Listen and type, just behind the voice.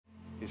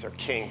He's our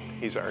King.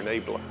 He's our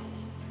enabler.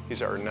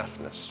 He's our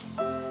enoughness.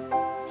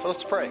 So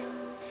let's pray.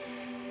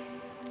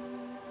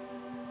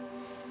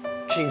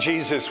 King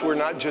Jesus, we're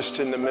not just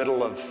in the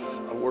middle of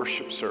a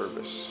worship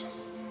service.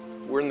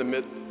 We're in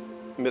the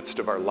midst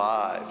of our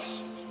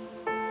lives,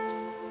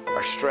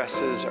 our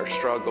stresses, our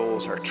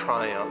struggles, our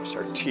triumphs,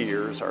 our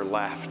tears, our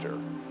laughter,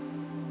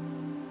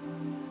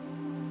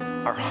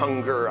 our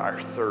hunger, our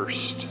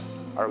thirst,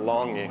 our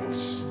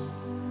longings,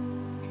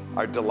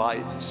 our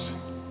delights,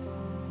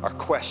 our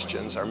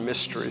questions, our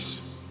mysteries,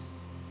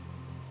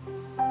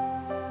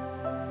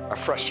 our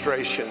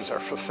frustrations, our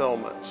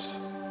fulfillments.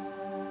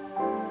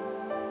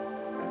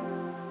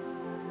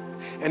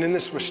 And in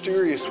this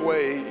mysterious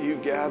way,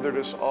 you've gathered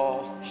us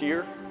all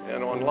here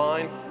and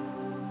online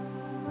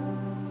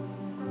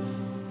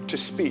to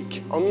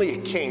speak. Only a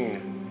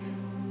king,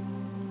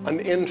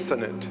 an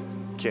infinite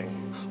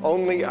king,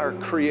 only our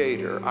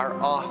creator, our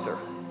author,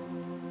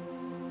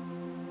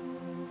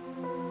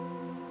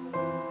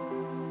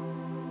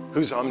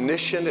 who's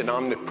omniscient and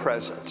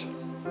omnipresent,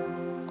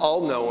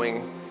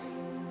 all-knowing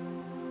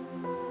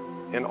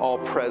and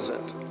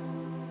all-present.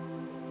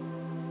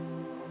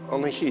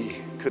 Only he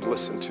could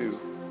listen to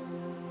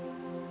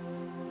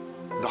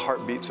the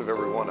heartbeats of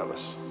every one of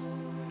us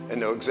and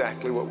know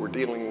exactly what we're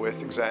dealing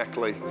with,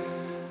 exactly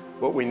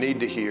what we need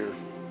to hear.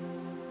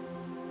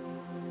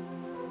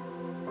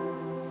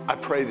 I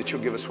pray that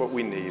you'll give us what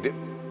we need.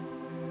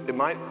 It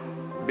might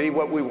be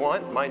what we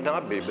want, might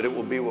not be, but it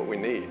will be what we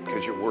need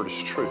because your word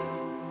is truth.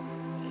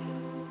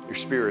 Your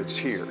Spirit's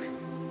here.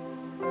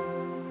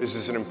 This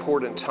is an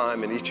important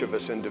time in each of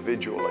us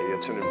individually.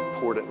 It's an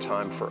important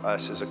time for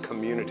us as a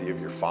community of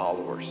your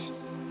followers.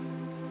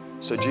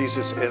 So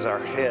Jesus, as our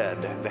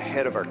head, the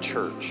head of our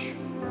church,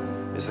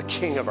 is the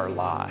king of our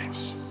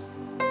lives,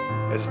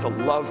 as the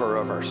lover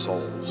of our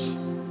souls.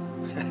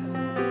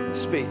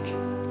 Speak.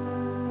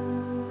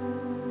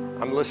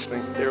 I'm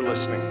listening. They're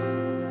listening.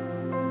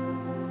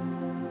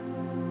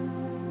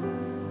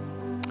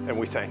 And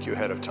we thank you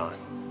ahead of time.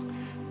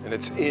 And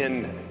it's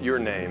in your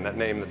name, that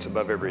name that's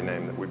above every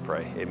name, that we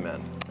pray.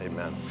 Amen.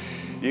 Amen.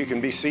 You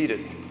can be seated.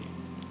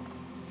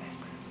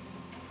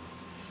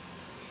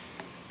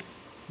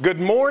 Good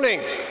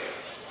morning.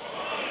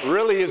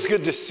 Really, it's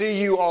good to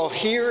see you all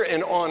here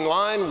and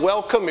online.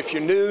 Welcome if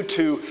you're new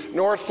to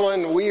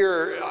Northland. We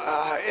are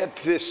at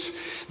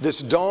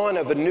this dawn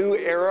of a new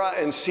era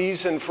and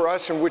season for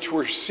us in which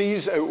we're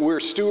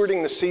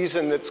stewarding the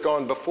season that's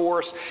gone before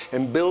us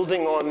and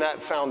building on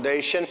that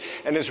foundation.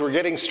 And as we're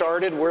getting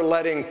started, we're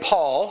letting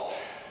Paul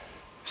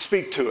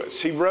speak to us.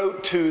 He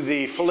wrote to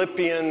the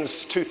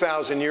Philippians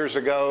 2,000 years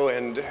ago,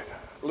 and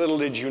little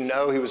did you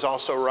know, he was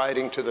also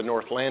writing to the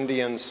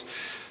Northlandians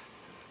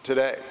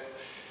today.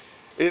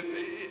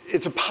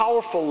 It's a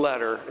powerful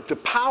letter. The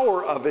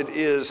power of it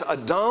is a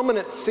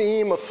dominant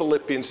theme of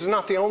Philippians. It's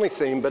not the only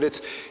theme, but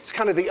it's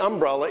kind of the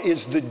umbrella,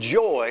 is the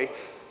joy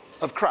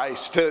of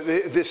Christ.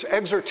 This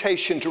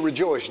exhortation to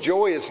rejoice.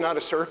 Joy is not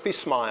a syrupy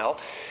smile.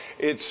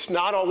 It's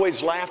not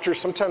always laughter,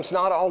 sometimes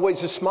not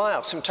always a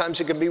smile.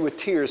 Sometimes it can be with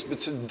tears, but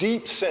it's a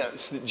deep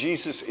sense that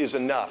Jesus is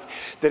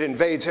enough, that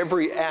invades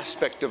every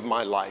aspect of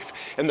my life.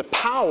 And the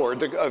power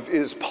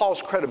is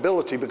Paul's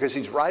credibility, because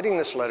he's writing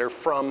this letter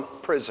from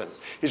prison.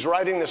 He's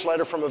writing this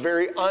letter from a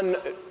very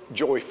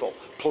unjoyful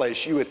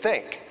place, you would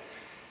think.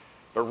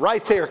 But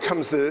right there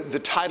comes the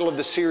title of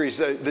the series,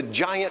 the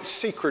giant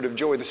secret of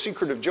joy. The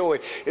secret of joy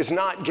is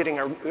not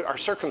getting our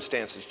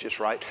circumstances just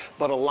right,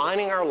 but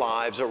aligning our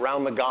lives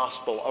around the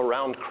gospel,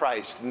 around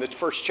Christ. In the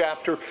first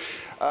chapter,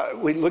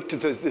 we looked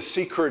at the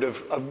secret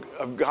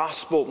of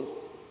gospel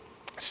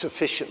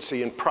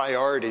sufficiency and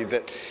priority,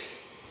 that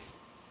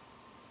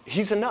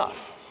he's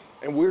enough.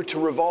 And we're to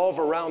revolve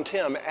around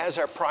him as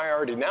our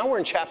priority. Now we're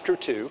in chapter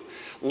 2,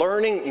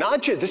 learning,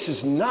 this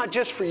is not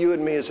just for you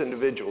and me as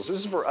individuals. This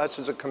is for us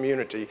as a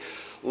community,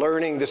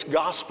 learning this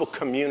gospel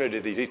community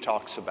that he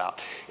talks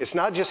about. It's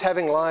not just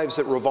having lives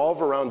that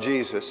revolve around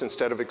Jesus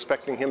instead of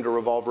expecting him to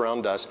revolve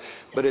around us,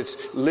 but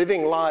it's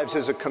living lives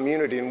as a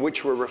community in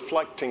which we're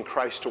reflecting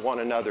Christ to one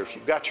another. If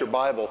you've got your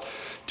Bible,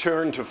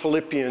 turn to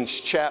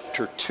Philippians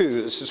chapter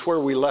 2. This is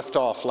where we left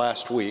off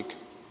last week.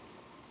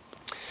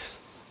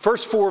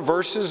 First 4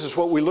 verses is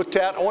what we looked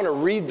at. I want to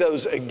read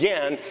those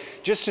again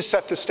just to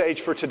set the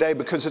stage for today,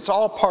 because it's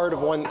all part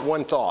of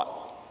one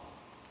thought.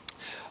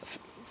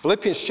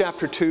 Philippians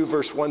chapter 2,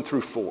 verse 1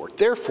 through 4.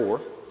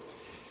 Therefore,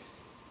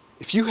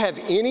 if you have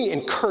any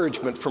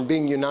encouragement from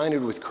being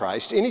united with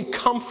Christ, any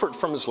comfort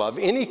from his love,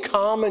 any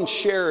common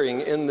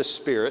sharing in the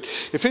Spirit,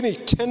 if any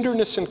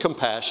tenderness and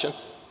compassion,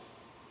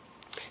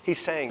 he's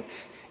saying,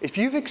 if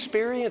you've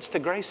experienced the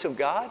grace of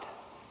God,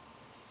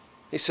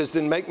 he says,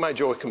 then make my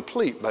joy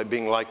complete by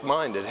being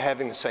like-minded,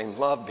 having the same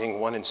love,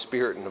 being one in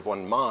spirit and of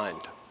one mind.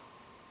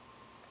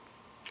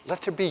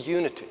 Let there be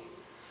unity.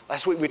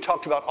 Last week we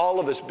talked about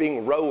all of us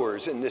being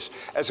rowers in this,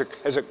 as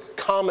a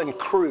common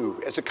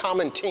crew, as a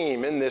common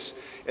team in this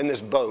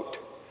boat.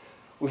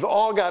 We've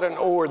all got an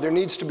or. There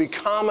needs to be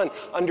common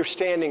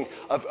understanding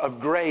of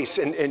grace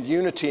and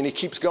unity. And he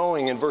keeps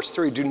going in verse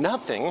 3. Do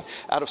nothing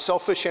out of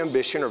selfish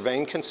ambition or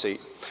vain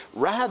conceit.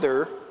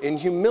 Rather, in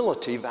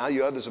humility,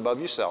 value others above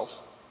yourselves.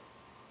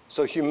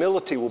 So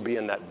humility will be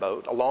in that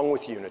boat, along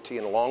with unity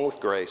and along with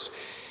grace.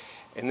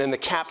 And then the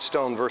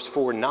capstone, verse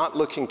 4, not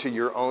looking to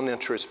your own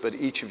interests, but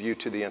each of you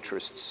to the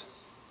interests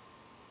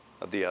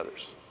of the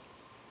others.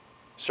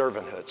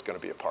 Servanthood is going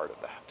to be a part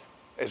of that.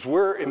 As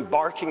we're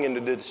embarking into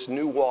this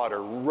new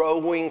water,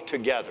 rowing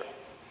together,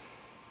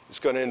 it's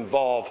going to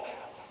involve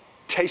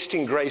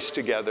tasting grace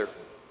together,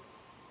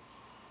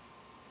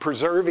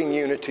 preserving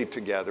unity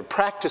together,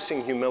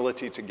 practicing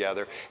humility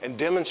together, and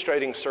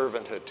demonstrating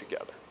servanthood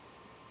together.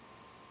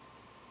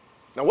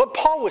 Now, what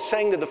Paul was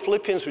saying to the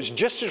Philippians was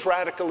just as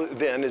radical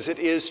then as it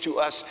is to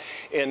us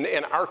in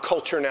our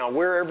culture now.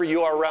 Wherever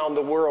you are around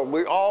the world,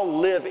 we all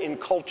live in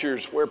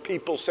cultures where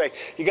people say,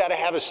 you got to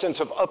have a sense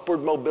of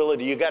upward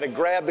mobility. You got to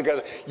grab the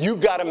guy. You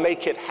got to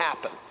make it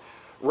happen.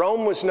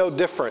 Rome was no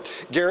different.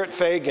 Garrett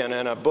Fagan,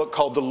 in a book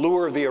called The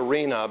Lure of the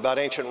Arena about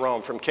ancient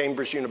Rome from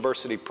Cambridge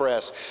University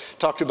Press,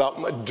 talked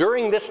about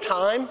during this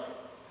time.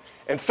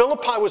 And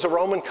Philippi was a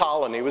Roman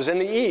colony. It was in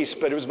the east,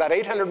 but it was about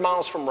 800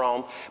 miles from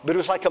Rome, but it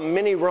was like a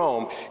mini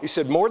Rome. He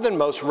said, more than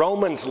most,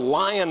 Romans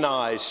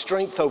lionized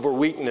strength over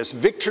weakness,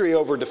 victory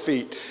over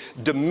defeat,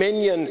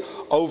 dominion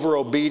over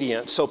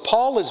obedience. So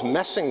Paul is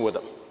messing with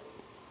them.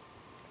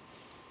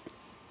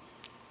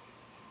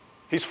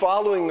 He's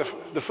following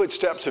the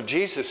footsteps of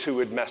Jesus, who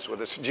would mess with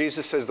us.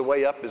 Jesus says the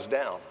way up is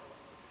down.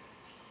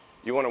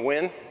 You want to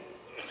win?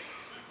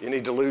 You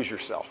need to lose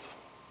yourself.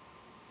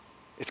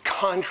 It's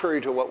contrary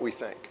to what we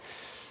think.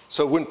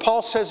 So when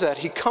Paul says that,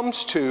 he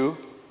comes to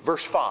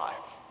verse 5.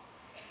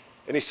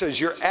 And he says,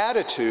 your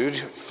attitude,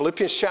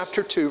 Philippians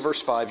chapter 2,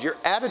 verse 5, your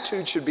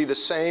attitude should be the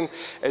same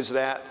as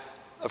that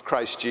of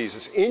Christ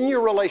Jesus. In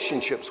your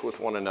relationships with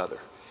one another,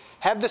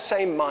 have the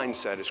same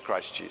mindset as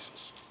Christ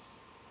Jesus.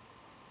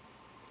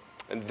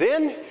 And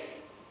then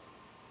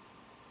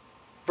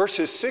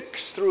verses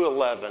 6 through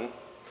 11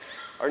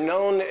 are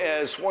known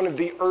as one of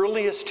the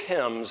earliest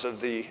hymns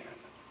of the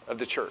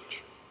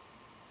church.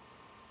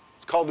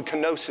 It's called the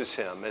kenosis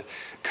hymn.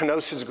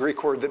 Kenosis is a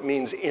Greek word that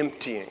means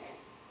emptying.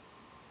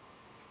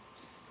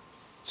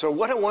 So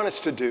what I want us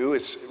to do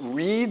is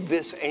read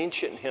this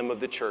ancient hymn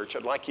of the church.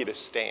 I'd like you to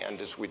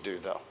stand as we do,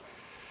 though.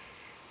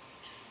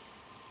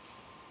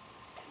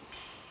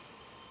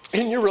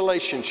 In your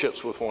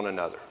relationships with one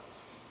another.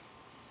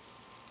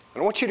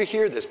 And I want you to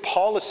hear this.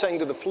 Paul is saying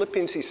to the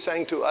Philippians, he's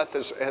saying to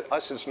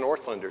us as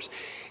Northlanders,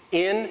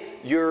 in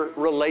your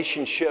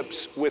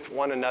relationships with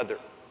one another,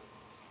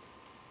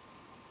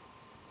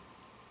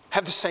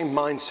 have the same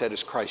mindset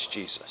as Christ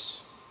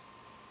Jesus,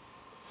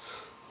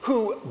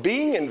 who,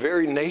 being in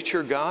very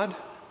nature God,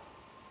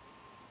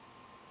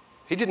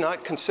 he did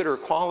not consider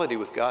equality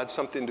with God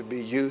something to be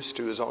used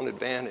to his own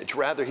advantage.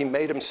 Rather, he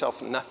made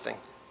himself nothing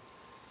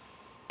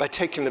by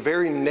taking the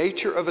very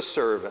nature of a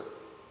servant,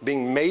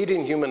 being made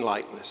in human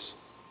likeness,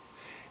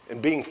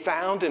 and being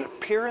found in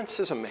appearance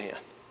as a man.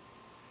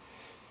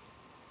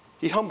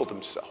 He humbled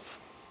himself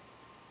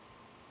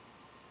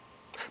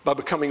by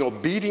becoming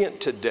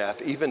obedient to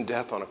death, even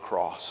death on a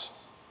cross.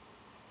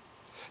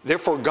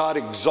 Therefore, God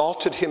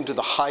exalted him to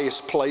the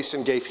highest place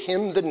and gave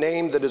him the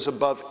name that is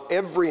above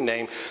every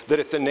name, that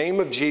at the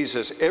name of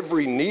Jesus,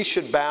 every knee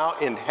should bow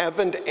in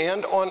heaven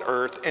and on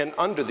earth and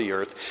under the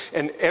earth,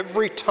 and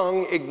every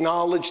tongue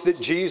acknowledge that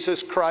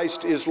Jesus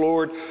Christ is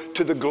Lord,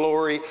 to the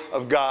glory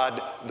of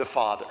God the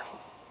Father.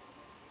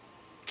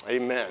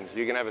 Amen.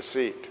 You can have a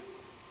seat.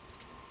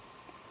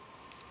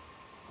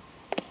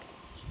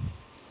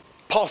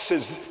 Paul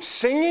says,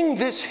 singing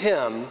this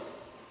hymn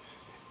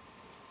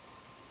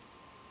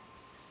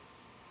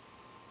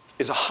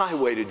is a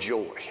highway to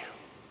joy.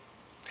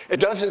 It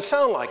doesn't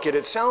sound like it.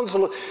 It sounds,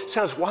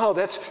 wow,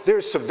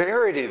 there's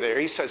severity there.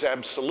 He says,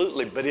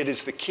 absolutely, but it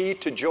is the key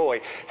to joy.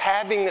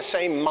 Having the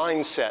same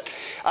mindset.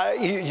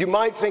 You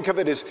might think of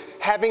it as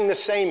having the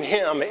same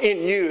hymn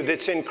in you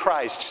that's in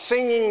Christ,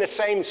 singing the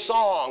same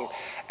song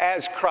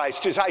as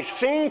Christ. As I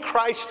sing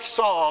Christ's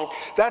song,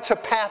 that's a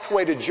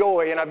pathway to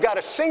joy, and I've got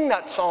to sing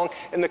that song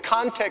in the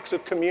context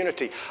of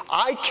community.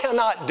 I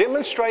cannot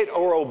demonstrate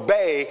or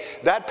obey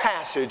that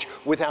passage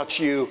without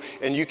you,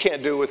 and you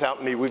can't do it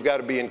without me. We've got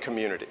to be in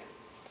community.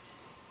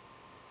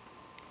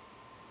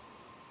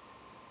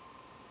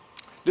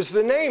 Does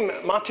the name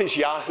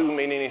Matisyahu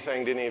mean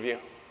anything to any of you?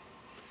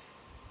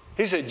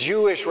 He's a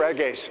Jewish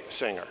reggae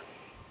singer.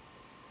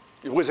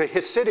 He was a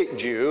Hasidic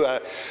Jew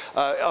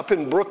up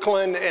in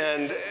Brooklyn,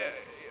 and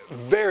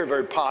very,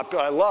 very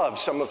popular. I love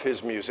some of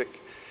his music.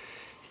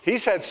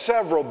 He's had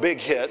several big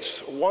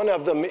hits. One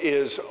of them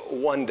is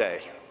One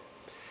Day.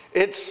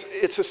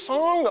 It's a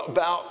song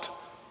about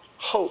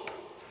hope.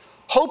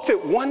 Hope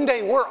that one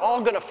day we're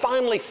all going to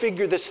finally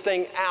figure this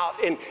thing out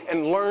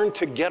and learn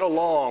to get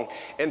along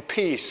in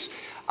peace.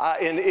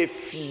 And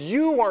if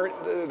you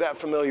weren't that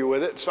familiar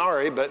with it,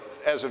 sorry, but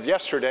as of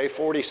yesterday,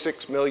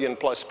 46 million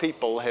plus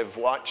people have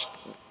watched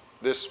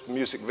this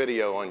music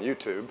video on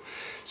YouTube.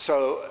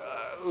 So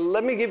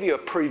let me give you a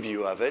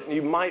preview of it.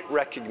 You might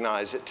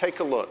recognize it. Take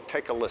a look,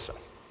 take a listen.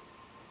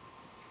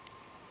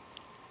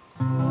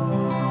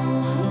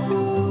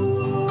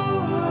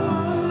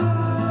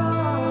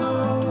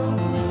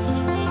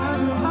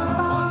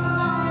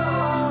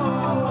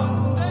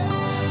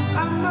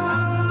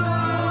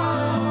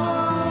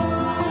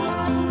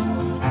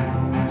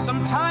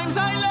 Sometimes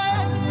I lay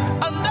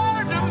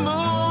under the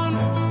moon,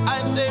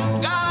 I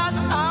thank God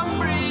I'm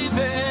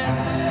breathing,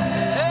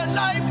 and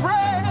I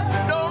pray,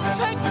 don't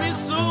take me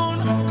soon,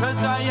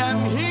 'cause I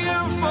am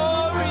here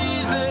for a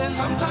reason.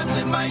 Sometimes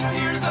in my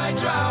tears I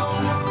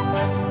drown,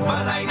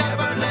 but I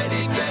never let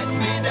it get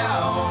me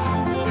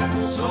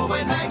down. So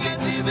when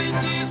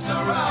negativity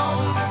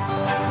surrounds,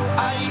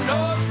 I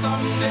know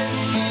someday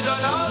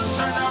it'll all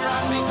turn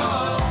around,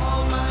 because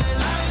all my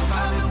life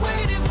I've been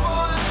waiting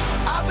for,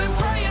 I've been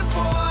praying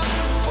for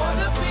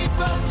the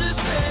people to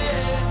say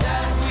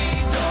that we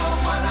don't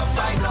wanna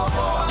fight no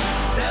more.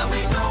 There'll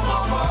be no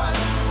more wars,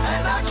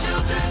 and our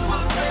children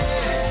will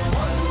pray.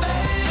 One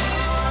day,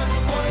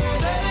 one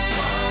day,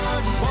 one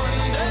day,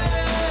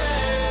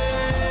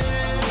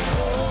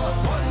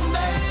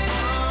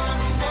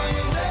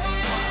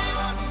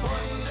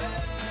 one day.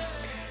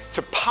 It's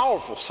a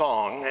powerful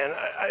song,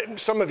 and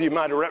some of you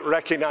might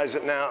recognize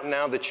it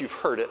now that you've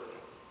heard it.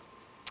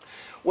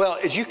 Well,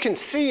 as you can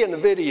see in the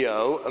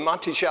video,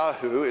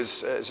 Matisyahu,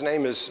 his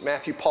name is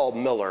Matthew Paul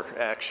Miller,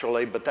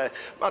 actually, but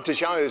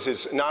Matisyahu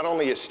is not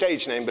only his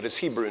stage name, but his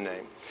Hebrew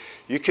name.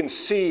 You can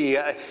see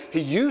he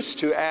used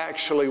to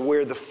actually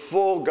wear the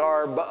full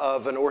garb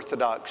of an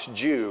Orthodox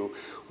Jew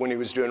when he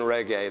was doing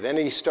reggae. Then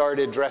he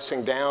started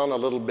dressing down a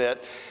little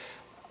bit.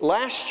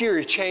 Last year,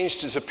 he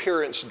changed his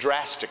appearance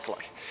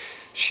drastically.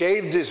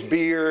 Shaved his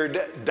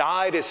beard,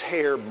 dyed his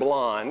hair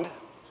blonde,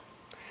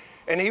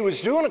 and he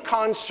was doing a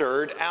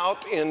concert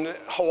out in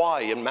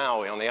Hawaii, in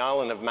Maui, on the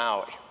island of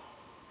Maui.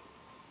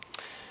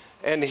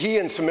 And he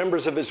and some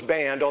members of his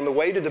band, on the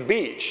way to the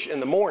beach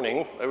in the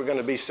morning, they were going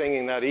to be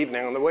singing that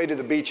evening, on the way to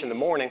the beach in the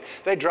morning,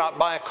 they dropped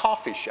by a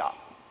coffee shop.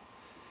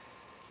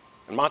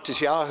 And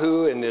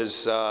Matisyahu and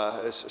his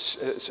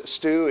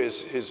Stu,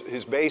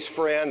 his bass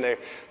friend, they're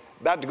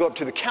about to go up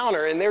to the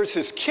counter, and there's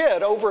this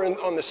kid over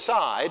on the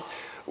side.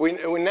 We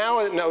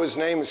now know his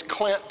name is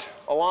Clint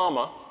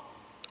Alama.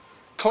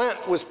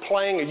 Clint was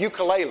playing a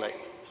ukulele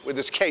with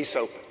his case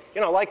open. You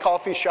know, like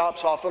coffee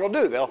shops often will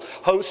do. They'll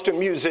host a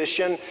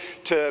musician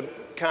to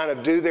kind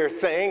of do their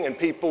thing, and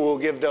people will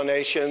give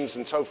donations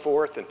and so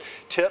forth and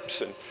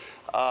tips. And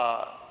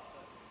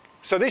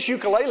so this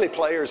ukulele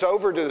player is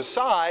over to the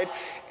side,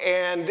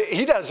 and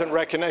he doesn't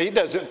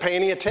pay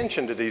any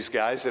attention to these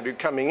guys that are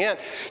coming in.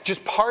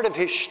 Just part of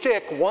his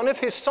shtick, one of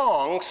his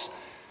songs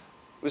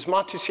was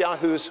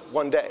Matisyahu's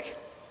One Day.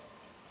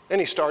 And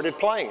he started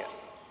playing it.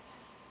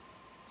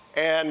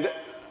 And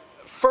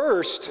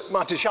first,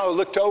 Matisyahu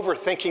looked over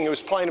thinking he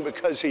was playing it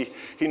because he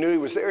knew he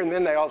was there, and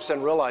then they all of a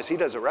sudden realized he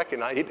doesn't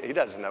recognize, he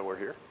doesn't know we're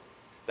here.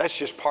 That's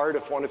just part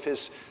of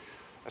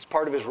that's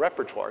part of his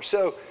repertoire.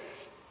 So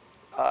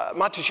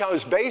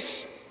Matisyahu's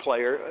bass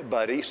player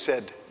buddy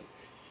said,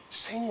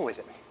 sing with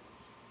him.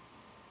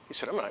 He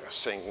said, I'm not going to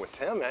sing with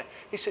him.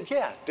 He said,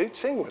 yeah, dude,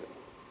 sing with him.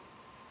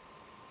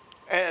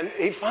 And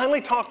he finally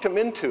talked him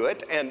into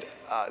it, and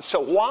so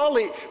while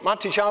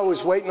Matisyahu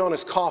was waiting on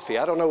his coffee,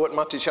 I don't know what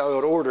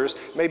Matisyahu orders.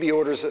 Maybe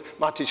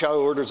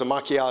Matisyahu orders a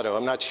macchiato.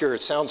 I'm not sure.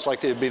 It sounds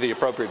like it would be the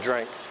appropriate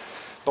drink.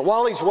 But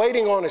while he's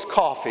waiting on his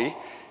coffee,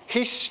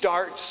 he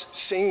starts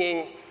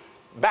singing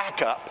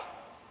backup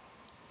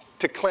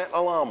to Clint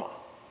Alama.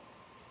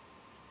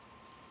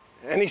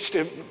 And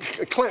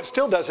Clint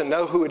still doesn't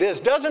know who it is.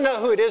 Doesn't know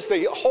who it is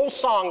the whole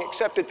song,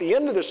 except at the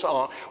end of the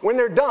song, when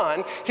they're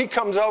done, he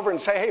comes over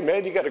and say, hey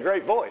man, you got a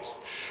great voice.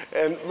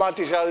 And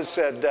Matisyahu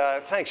said,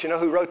 thanks, you know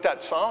who wrote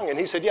that song? And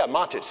he said, yeah,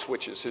 Matis,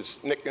 which is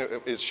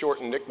his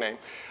shortened nickname.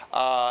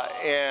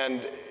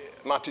 And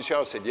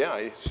Matisyahu said, yeah.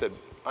 He said,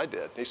 I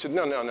did. He said,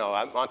 no,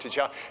 I'm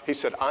Matisyahu. He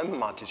said, I'm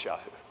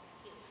Matisyahu.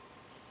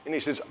 And he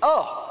says,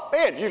 oh,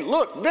 man, you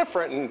look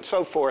different and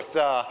so forth.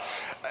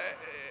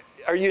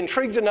 Are you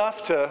intrigued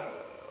enough to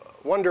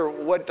wonder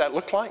what that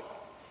looked like?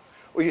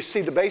 Well, you see,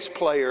 the bass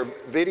player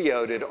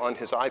videoed it on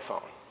his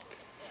iPhone.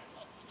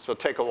 So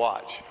take a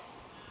watch.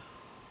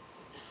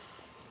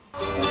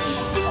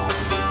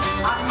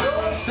 I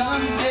know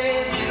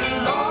someday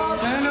you'll all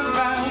turn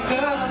around,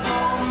 'cause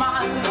all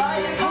my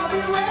life I've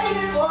been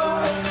waiting for,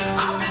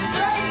 I've been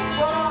praying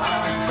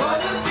for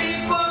the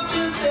people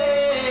to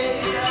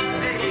say that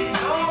they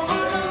don't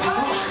want to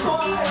fight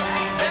more,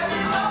 there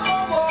be no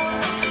more war,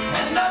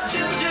 and our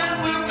children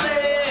will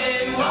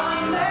play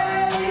one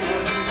day,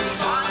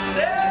 one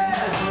day,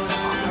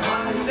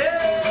 one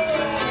day,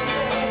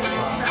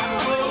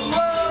 oh,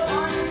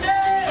 one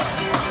day,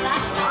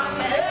 one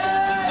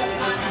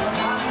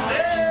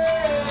day.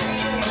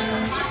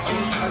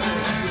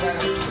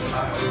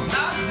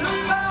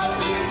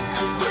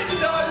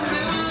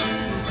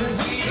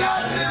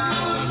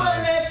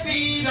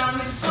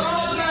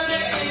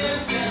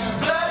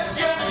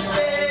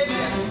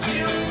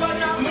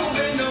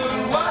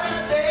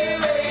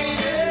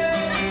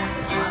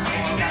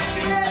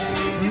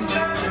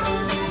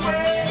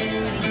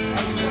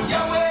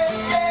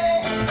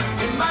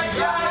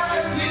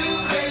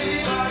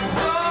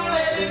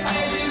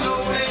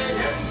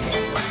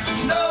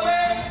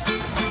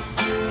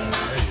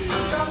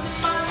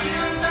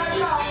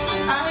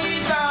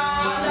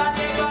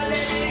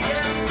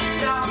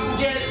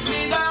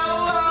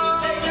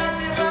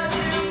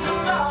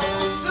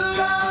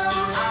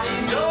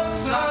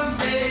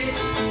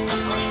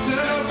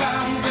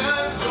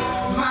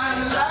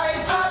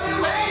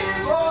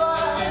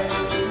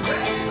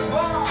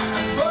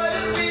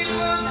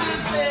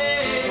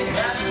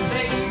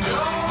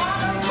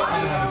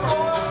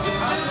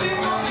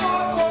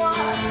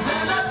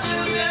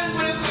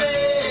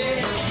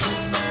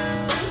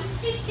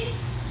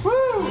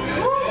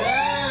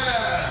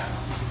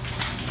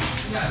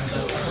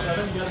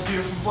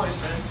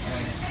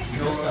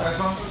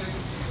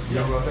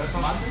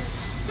 Matas?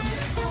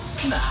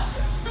 Nah.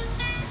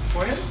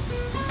 For him?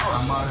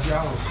 I'm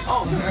Marcial.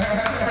 Oh.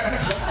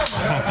 That's a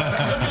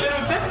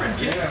little different,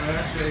 kid. Yeah, man,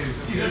 that's it.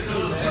 That's a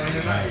little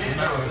different.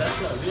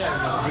 That's up. Yeah,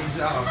 man. Good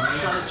job,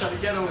 man. Try to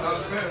get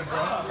over Good, bro.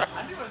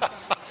 I knew it was something.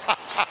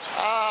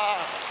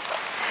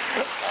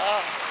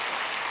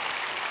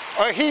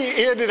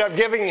 He ended up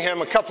giving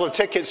him a couple of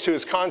tickets to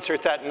his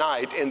concert that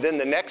night, and then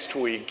the next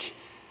week,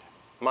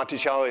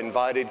 Monticello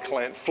invited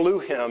Clint, flew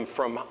him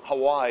from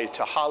Hawaii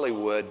to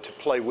Hollywood to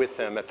play with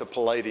them at the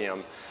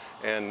Palladium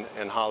in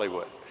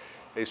Hollywood.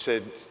 He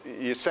said,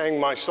 you sang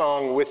my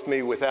song with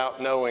me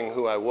without knowing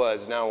who I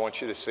was. Now I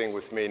want you to sing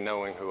with me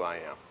knowing who I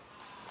am.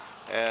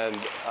 And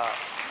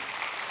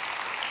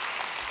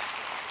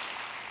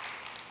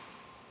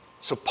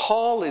so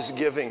Paul is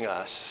giving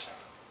us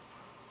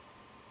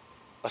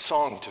a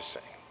song to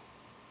sing,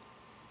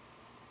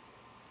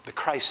 the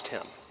Christ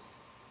hymn.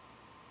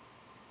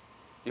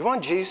 You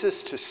want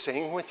Jesus to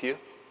sing with you?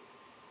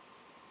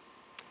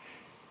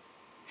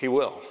 He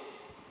will,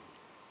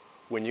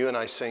 when you and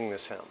I sing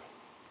this hymn.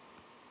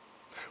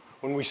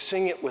 When we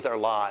sing it with our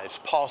lives,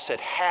 Paul said,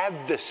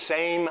 have the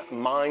same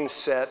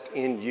mindset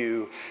in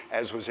you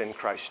as was in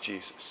Christ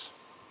Jesus.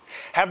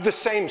 Have the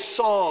same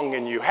song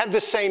in you. Have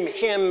the same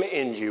hymn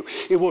in you.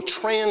 It will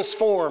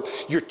transform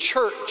your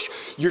church,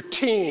 your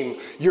team,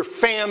 your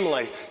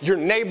family, your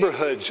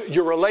neighborhoods,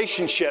 your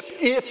relationship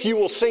if you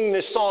will sing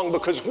this song,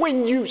 because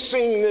when you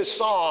sing this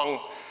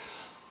song,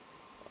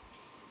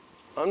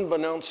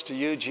 unbeknownst to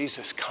you,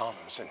 Jesus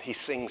comes and he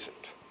sings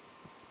it.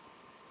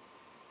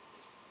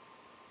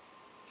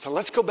 So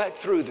let's go back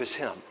through this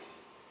hymn.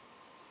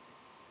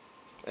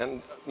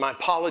 And my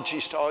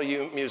apologies to all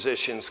you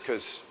musicians,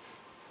 because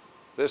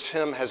this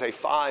hymn has a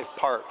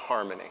 5-part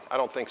harmony. I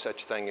don't think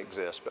such a thing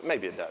exists, but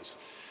maybe it does.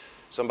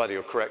 Somebody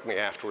will correct me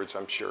afterwards,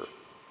 I'm sure.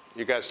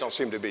 You guys don't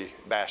seem to be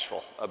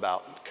bashful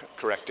about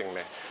correcting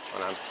me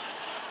when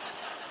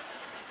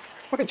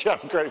which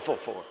I'm grateful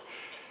for.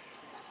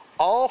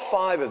 All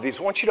 5 of these,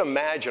 I want you to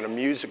imagine a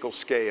musical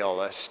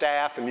scale. A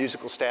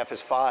musical staff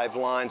has 5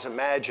 lines.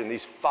 Imagine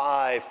these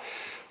five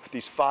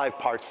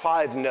parts,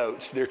 5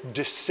 notes, they're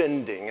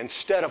descending.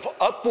 Instead of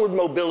upward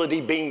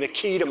mobility being the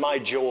key to my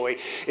joy,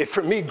 it's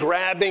for me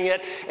grabbing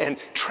it and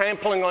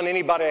trampling on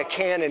anybody I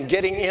can and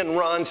getting in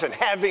runs and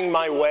having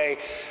my way.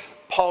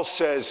 Paul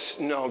says,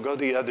 no, go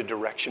the other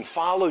direction.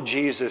 Follow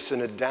Jesus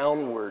in a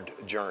downward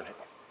journey.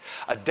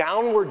 A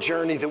downward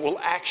journey that will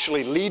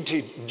actually lead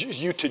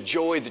you to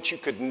joy that you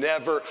could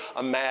never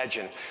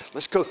imagine.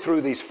 Let's go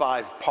through these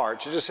 5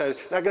 parts. I'm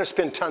not going to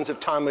spend tons of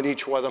time on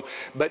each one of them,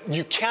 but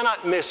you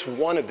cannot miss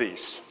one of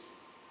these.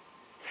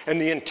 And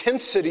the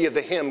intensity of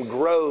the hymn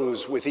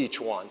grows with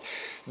each one.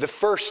 The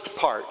first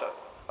part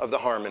of the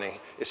harmony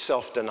is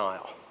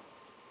self-denial.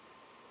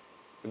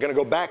 We're going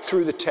to go back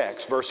through the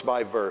text, verse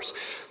by verse.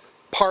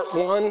 Part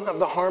 1 of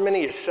the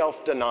harmony is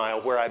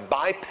self-denial, where I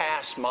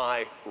bypass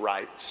my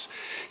rights.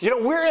 You know,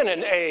 we're in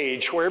an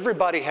age where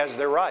everybody has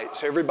their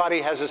rights.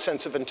 Everybody has a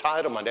sense of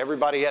entitlement.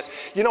 Everybody has,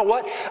 you know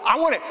what? I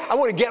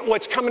want to get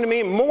what's coming to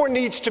me. More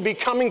needs to be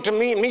coming to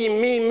me,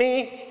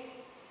 me.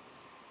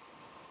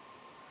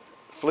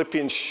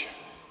 Philippians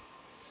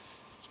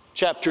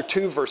chapter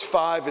 2, verse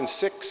 5 and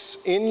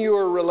 6, in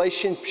your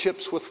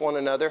relationships with one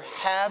another,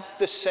 have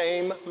the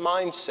same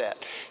mindset.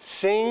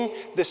 Sing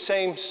the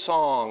same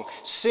song.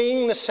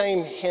 Sing the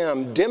same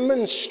hymn.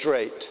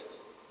 Demonstrate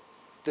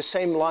the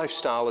same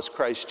lifestyle as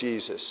Christ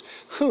Jesus,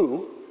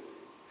 who,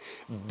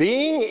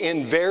 being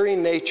in very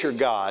nature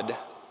God,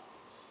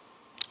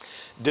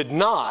 did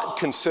not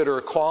consider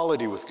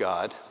equality with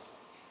God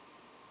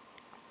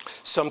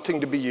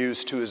something to be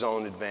used to his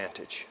own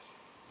advantage.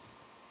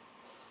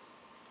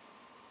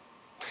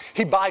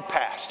 He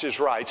bypassed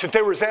his rights. If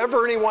there was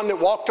ever anyone that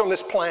walked on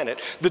this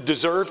planet that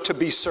deserved to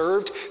be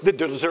served, that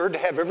deserved to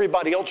have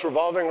everybody else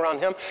revolving around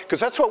him, because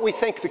that's what we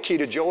think the key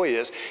to joy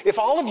is. If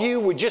all of you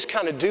would just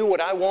kind of do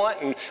what I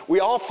want, and we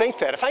all think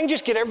that, if I can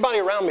just get everybody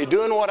around me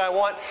doing what I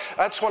want,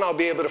 that's when I'll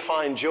be able to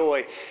find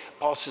joy.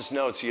 Paul says,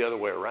 no, it's the other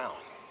way around.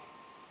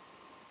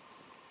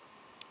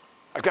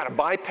 I've got to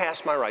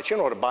bypass my rights. You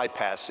know what a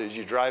bypass is.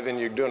 You drive in,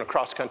 you're doing a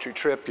cross-country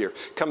trip, you're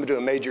coming to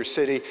a major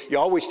city. You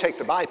always take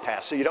the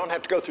bypass so you don't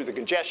have to go through the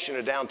congestion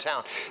of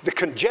downtown. The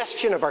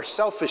congestion of our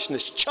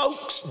selfishness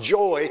chokes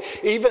joy.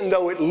 Even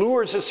though it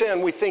lures us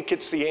in, we think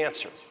it's the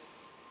answer.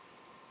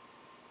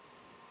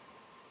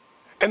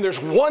 And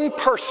there's one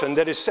person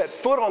that has set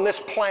foot on this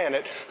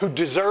planet who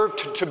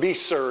deserved to be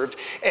served.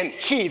 And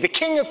he, the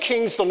King of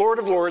Kings, the Lord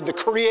of Lords, the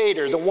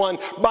Creator, the one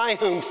by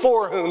whom,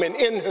 for whom, and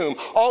in whom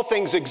all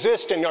things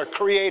exist and are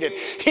created.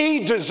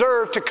 He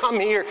deserved to come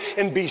here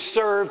and be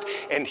served.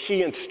 And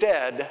he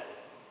instead,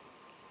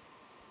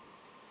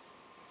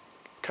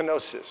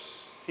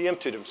 kenosis, he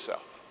emptied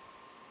himself.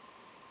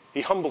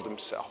 He humbled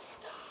himself.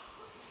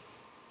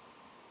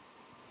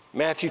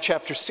 Matthew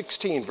chapter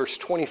 16, verse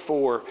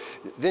 24,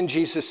 then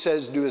Jesus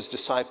says to his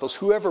disciples,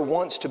 whoever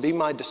wants to be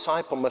my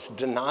disciple must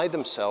deny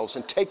themselves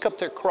and take up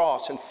their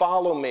cross and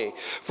follow me.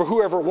 For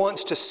whoever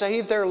wants to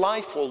save their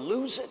life will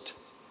lose it.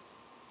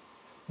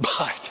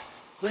 But,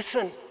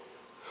 listen,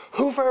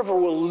 Whoever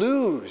will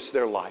lose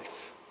their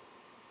life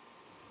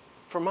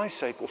for my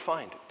sake will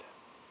find it.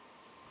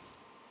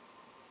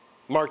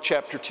 Mark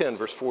chapter 10,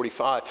 verse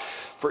 45,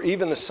 for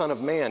even the Son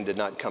of Man did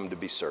not come to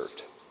be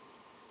served,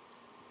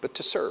 but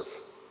to serve,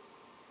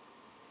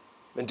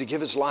 and to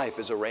give his life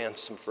as a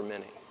ransom for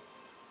many.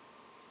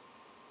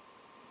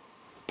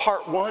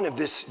 Part one of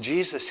this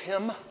Jesus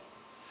hymn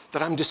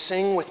that I'm to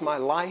sing with my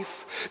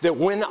life, that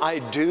when I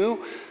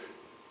do,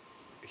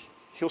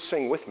 he'll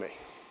sing with me,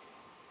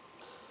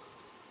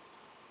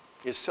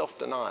 is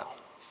self-denial.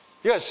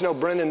 You guys know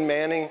Brennan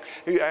Manning,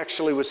 who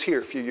actually was here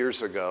a few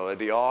years ago,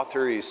 the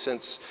author. He's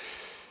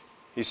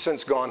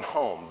since gone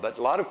home. But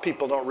a lot of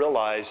people don't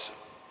realize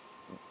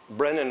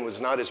Brennan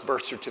was not his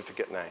birth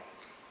certificate name.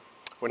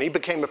 When he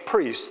became a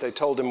priest, they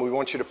told him, we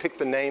want you to pick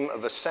the name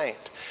of a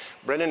saint.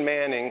 Brennan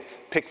Manning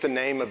picked the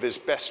name of his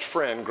best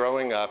friend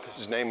growing up.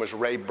 His name was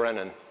Ray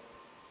Brennan.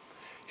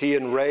 He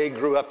and Ray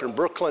grew up in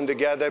Brooklyn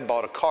together,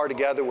 bought a car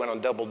together, went on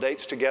double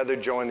dates together,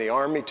 joined the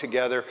Army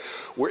together,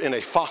 were in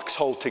a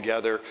foxhole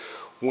together.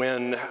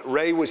 When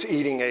Ray was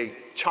eating a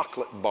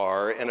chocolate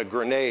bar and a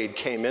grenade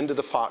came into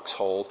the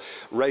foxhole,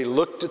 Ray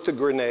looked at the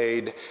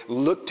grenade,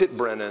 looked at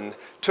Brennan,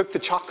 took the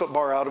chocolate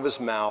bar out of his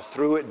mouth,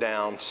 threw it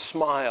down,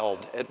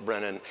 smiled at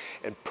Brennan,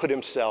 and put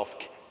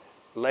himself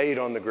laid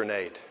on the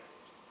grenade.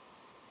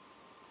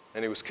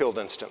 And he was killed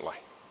instantly.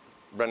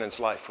 Brennan's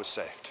life was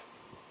saved.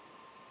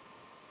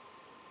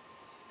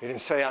 He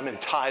didn't say, I'm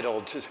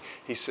entitled to,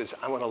 he says,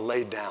 I want to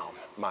lay down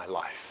my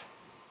life.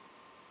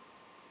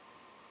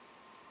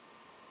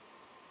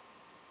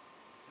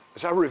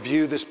 As I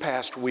review this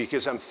past week,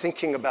 as I'm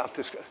thinking about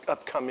this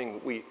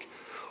upcoming week,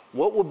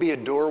 what will be a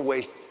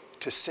doorway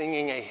to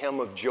singing a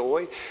hymn of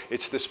joy?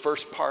 It's this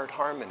first part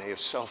harmony of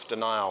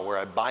self-denial where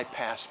I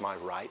bypass my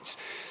rights.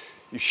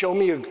 You show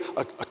me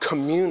a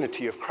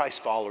community of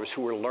Christ followers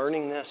who are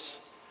learning this,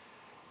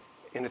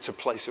 and it's a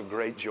place of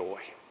great joy.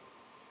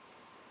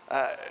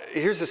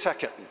 Here's the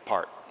second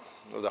part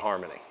of the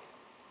harmony.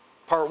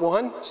 Part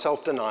one,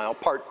 self-denial.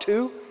 Part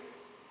two,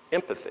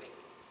 empathy.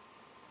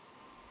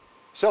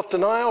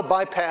 Self-denial,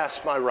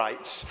 bypass my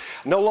rights.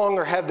 No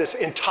longer have this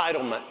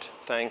entitlement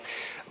thing.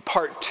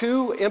 Part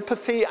two,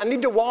 empathy. I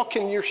need to walk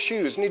in your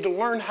shoes. I need to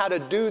learn how to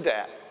do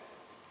that.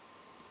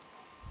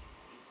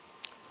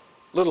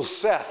 Little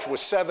Seth was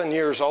 7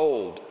 years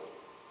old,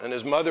 and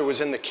his mother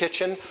was in the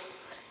kitchen.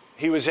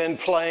 He was in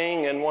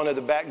playing in one of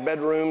the back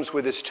bedrooms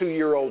with his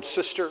 2-year-old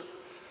sister,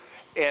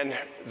 and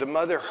the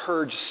mother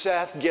heard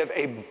Seth give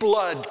a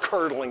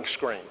blood-curdling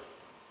scream.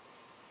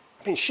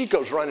 I mean, she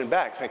goes running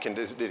back thinking,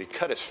 did he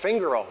cut his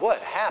finger off?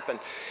 What happened?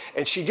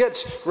 And she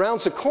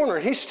rounds the corner,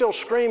 and he's still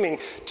screaming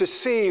to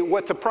see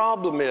what the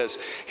problem is.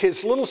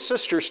 His little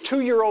sister's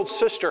 2-year-old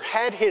sister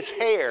had his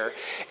hair,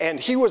 and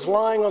he was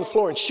lying on the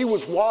floor, and she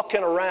was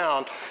walking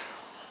around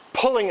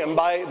pulling him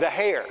by the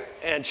hair.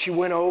 And she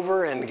went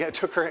over and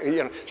took her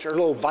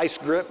little vice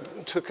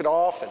grip, took it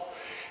off,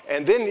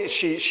 and then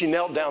she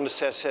knelt down to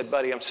Seth, said,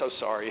 buddy, I'm so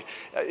sorry.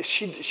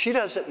 She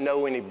doesn't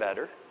know any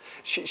better.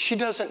 She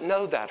doesn't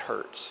know that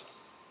hurts.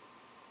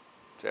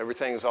 So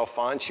everything was all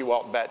fine. She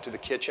walked back to the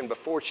kitchen.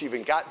 Before she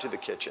even got to the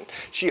kitchen,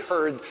 she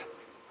heard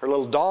her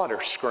little daughter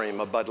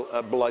scream,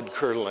 a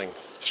blood-curdling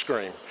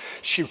scream.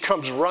 She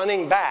comes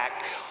running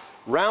back,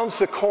 rounds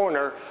the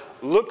corner,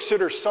 looks at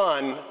her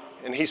son,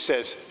 and he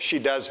says, she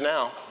does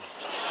now.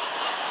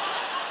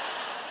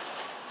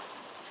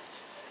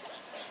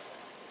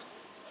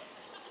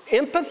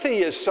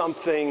 Empathy is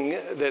something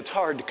that's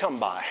hard to come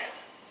by.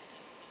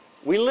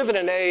 We live in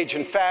an age,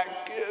 in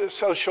fact,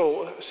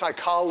 social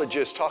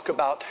psychologists talk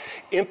about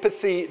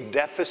empathy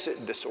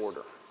deficit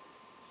disorder.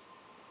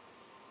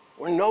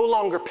 We're no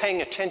longer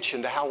paying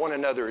attention to how one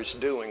another is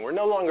doing. We're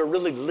no longer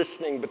really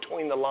listening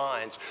between the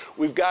lines.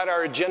 We've got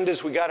our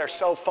agendas, we've got our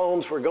cell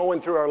phones, we're going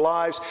through our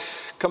lives.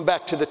 Come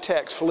back to the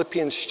text,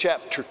 Philippians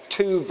chapter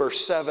 2, verse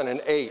 7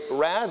 and 8.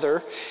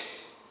 Rather,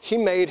 he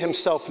made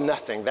himself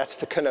nothing. That's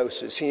the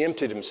kenosis. He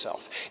emptied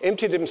himself.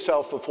 Emptied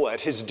himself of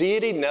what? His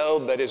deity? No,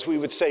 but as we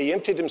would say, he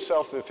emptied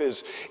himself of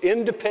his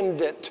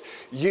independent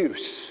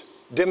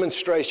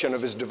demonstration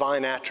of his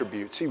divine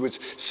attributes. He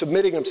was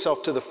submitting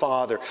himself to the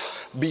Father.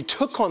 He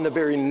took on the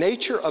very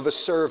nature of a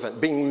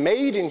servant, being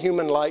made in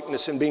human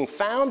likeness and being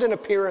found in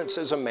appearance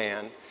as a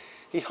man.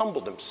 He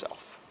humbled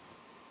himself.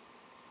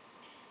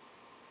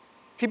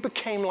 He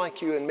became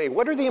like you and me.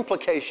 What are the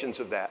implications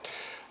of that?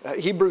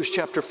 Hebrews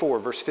chapter 4,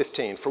 verse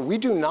 15. For we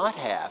do not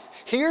have,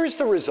 here's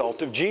the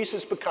result of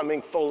Jesus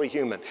becoming fully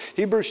human.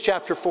 Hebrews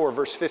chapter 4,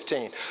 verse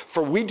 15.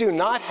 For we do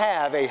not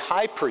have a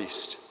high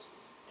priest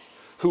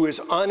who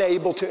is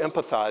unable to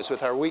empathize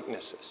with our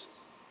weaknesses.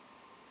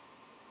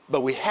 But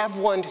we have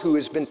one who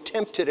has been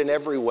tempted in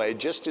every way,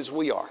 just as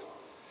we are.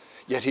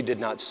 Yet he did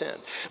not sin.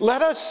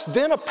 Let us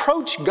then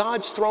approach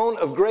God's throne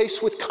of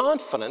grace with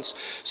confidence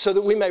so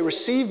that we may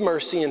receive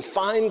mercy and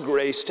find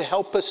grace to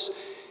help us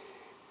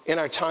in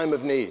our time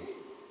of need.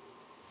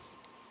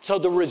 So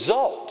the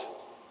result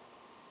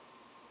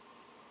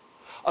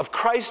of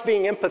Christ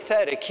being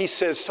empathetic, he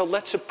says, so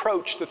let's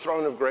approach the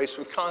throne of grace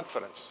with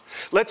confidence.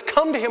 Let's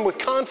come to him with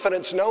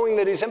confidence, knowing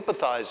that he's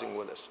empathizing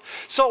with us.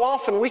 So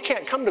often we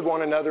can't come to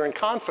one another in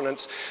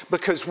confidence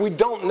because we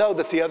don't know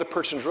that the other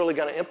person's really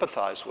going to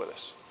empathize with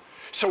us.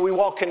 So we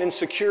walk in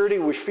insecurity,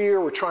 we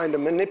fear, we're trying to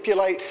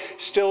manipulate,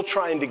 still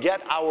trying to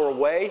get our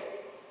way,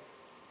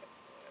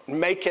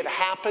 make it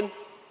happen.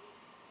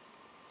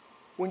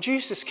 When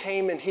Jesus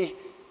came and he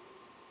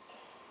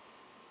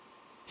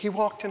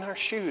walked in our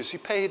shoes. He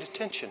paid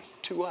attention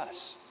to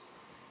us.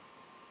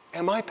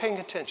 Am I paying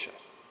attention?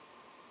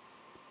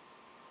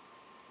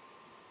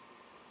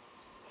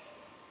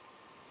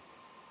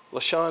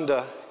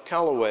 LaShonda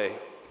Calloway,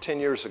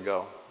 10 years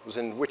ago, was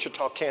in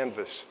Wichita,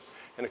 Kansas,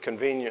 in a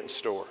convenience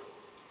store.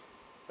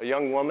 A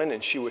young woman,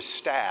 and she was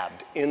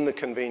stabbed in the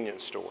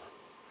convenience store.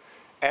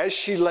 As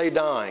she lay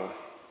dying,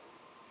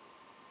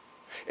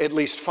 at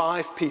least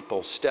 5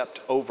 people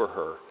stepped over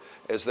her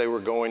as they were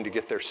going to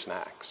get their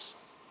snacks.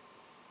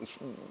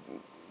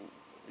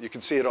 You can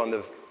see it on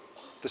the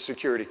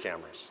security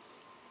cameras.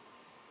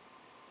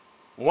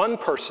 One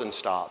person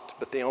stopped,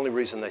 but the only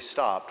reason they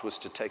stopped was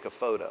to take a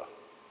photo.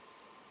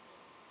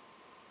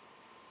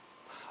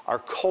 Our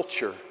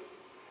culture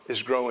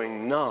is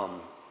growing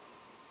numb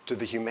to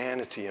the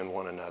humanity in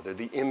one another,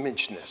 the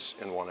imageness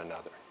in one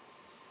another.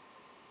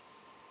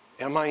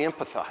 Am I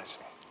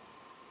empathizing?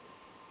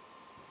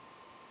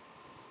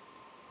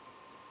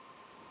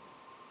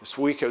 This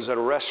week I was at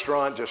a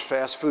restaurant, just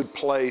fast food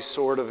place,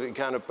 sort of,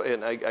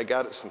 and I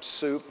got some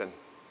soup, and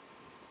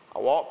I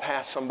walked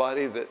past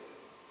somebody that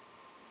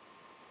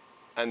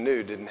I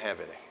knew didn't have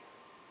any.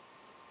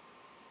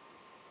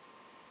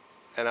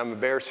 And I'm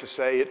embarrassed to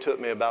say it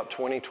took me about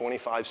 20,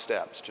 25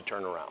 steps to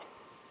turn around.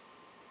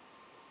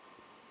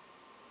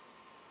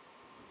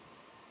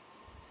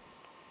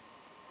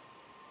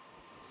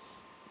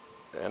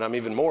 And I'm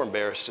even more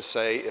embarrassed to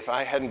say, if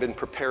I hadn't been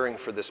preparing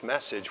for this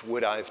message,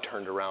 would I have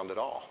turned around at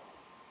all?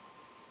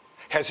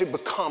 Has it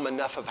become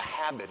enough of a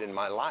habit in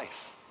my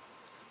life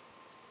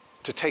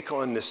to take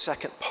on the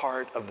second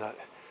part of the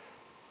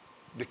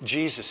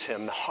Jesus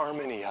hymn, the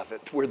harmony of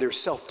it, where there's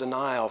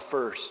self-denial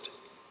first,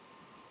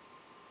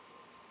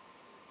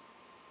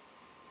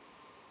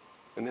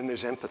 and then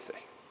there's empathy.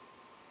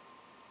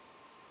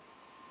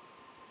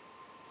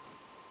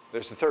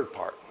 There's the third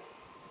part,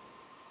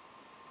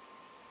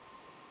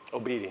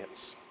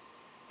 obedience.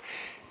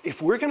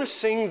 If we're going to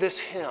sing this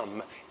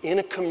hymn in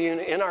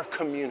our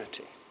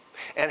community,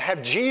 and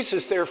have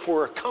Jesus,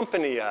 therefore,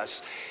 accompany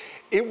us,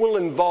 it will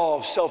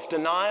involve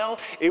self-denial,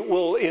 it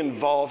will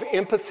involve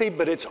empathy,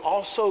 but it's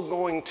also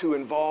going to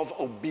involve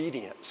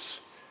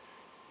obedience.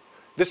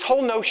 This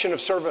whole notion of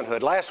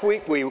servanthood. Last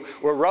week we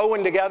were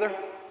rowing together,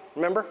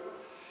 remember?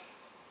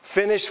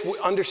 Finished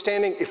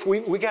understanding if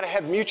we got to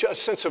have a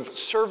sense of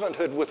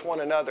servanthood with one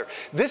another.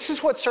 This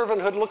is what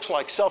servanthood looks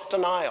like,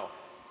 self-denial.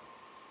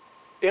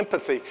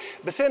 Empathy,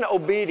 but then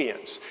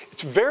obedience.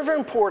 It's very, very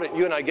important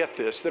you and I get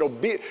this, that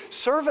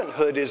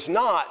servanthood is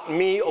not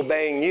me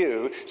obeying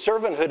you.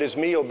 Servanthood is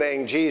me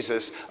obeying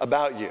Jesus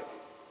about you.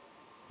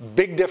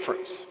 Big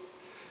difference.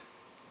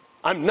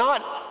 I'm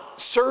not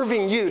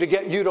serving you to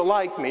get you to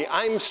like me.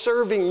 I'm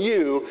serving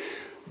you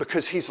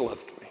because he's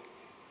loved me.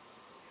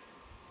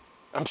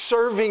 I'm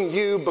serving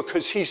you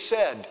because he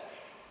said,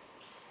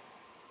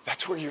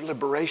 that's where your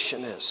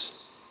liberation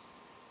is.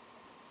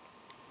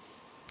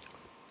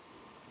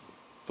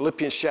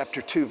 Philippians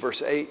chapter 2,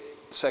 verse 8,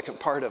 the second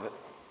part of it.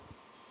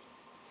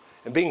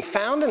 And being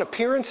found in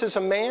appearance as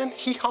a man,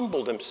 he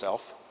humbled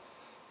himself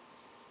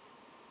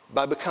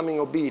by becoming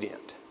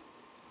obedient.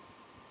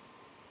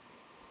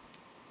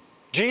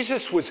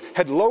 Jesus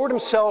had lowered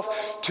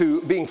himself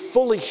to being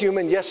fully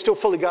human, yes, still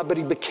fully God, but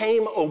he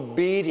became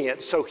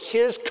obedient. So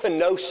his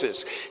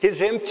kenosis,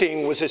 his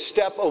emptying, was a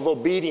step of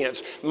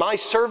obedience. My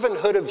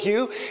servanthood of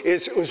you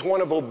was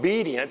one of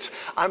obedience.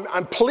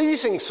 I'm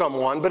pleasing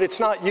someone, but it's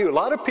not you. A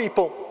lot of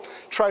people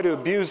try to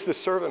abuse the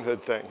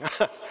servanthood thing.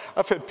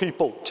 I've had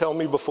people tell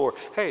me before,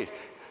 hey,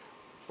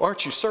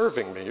 aren't you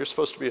serving me? You're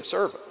supposed to be a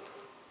servant.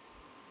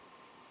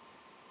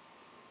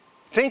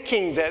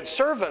 Thinking that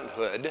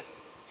servanthood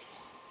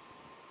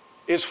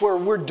is where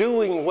we're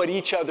doing what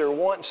each other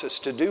wants us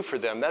to do for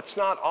them. That's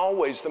not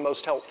always the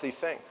most healthy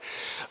thing.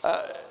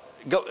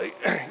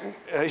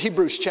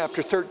 Hebrews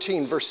chapter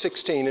 13, verse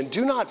 16, and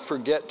do not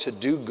forget to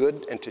do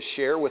good and to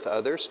share with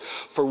others,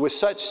 for with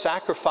such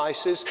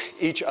sacrifices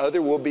each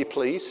other will be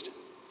pleased.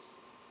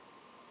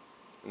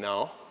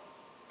 No.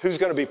 Who's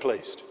going to be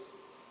pleased?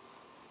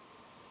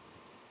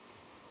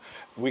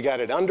 We got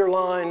it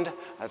underlined,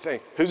 I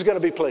think. Who's going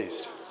to be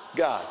pleased?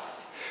 God.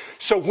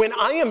 So when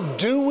I am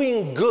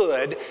doing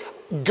good,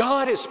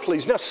 God is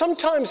pleased. Now,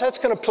 sometimes that's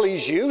going to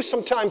please you.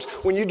 Sometimes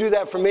when you do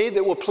that for me,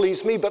 that will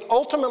please me. But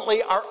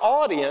ultimately, our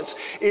audience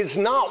is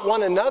not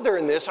one another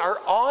in this. Our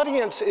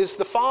audience is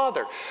the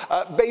Father.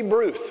 Babe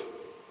Ruth,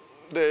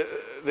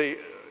 the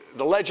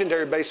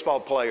legendary baseball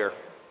player,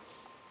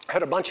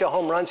 had a bunch of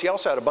home runs. He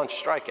also had a bunch of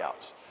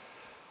strikeouts.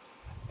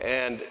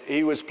 And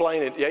he was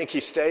playing at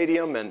Yankee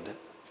Stadium, and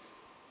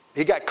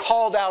He got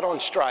called out on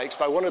strikes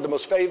by one of the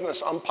most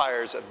famous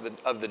umpires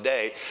of the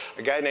day,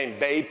 a guy named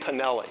Babe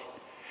Pinelli.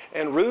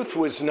 And Ruth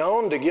was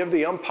known to give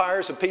the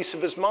umpires a piece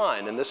of his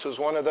mind, and this was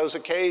one of those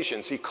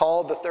occasions. He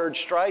called the third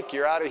strike,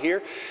 you're out of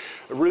here.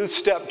 Ruth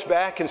stepped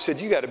back and said,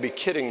 you got to be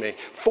kidding me.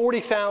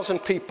 40,000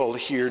 people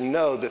here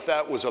know that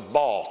that was a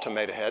ball,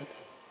 Tomato Head.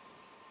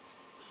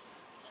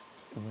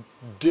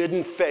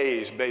 Didn't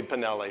faze Babe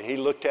Pinelli. He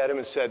looked at him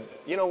and said,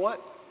 you know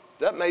what?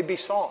 That may be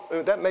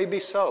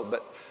so,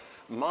 but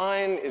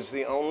mine is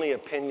the only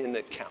opinion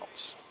that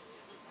counts.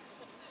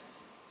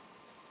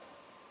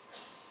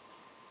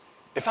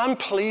 If I'm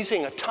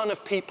pleasing a ton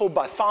of people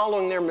by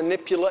following their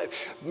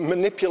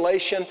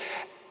manipulation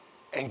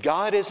and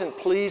God isn't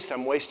pleased,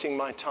 I'm wasting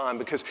my time,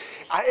 because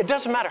it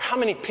doesn't matter how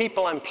many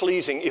people I'm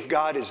pleasing if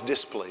God is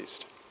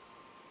displeased.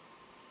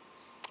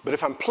 But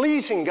if I'm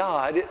pleasing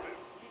God,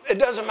 it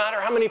doesn't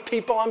matter how many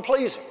people I'm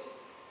pleasing,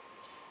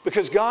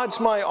 because God's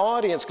my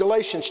audience.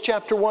 Galatians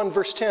chapter 1,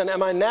 verse 10,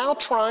 am I now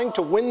trying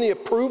to win the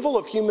approval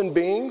of human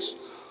beings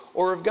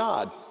or of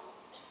God?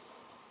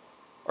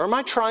 Or am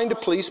I trying to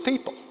please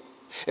people?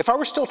 If I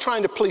were still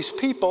trying to please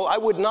people, I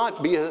would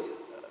not be a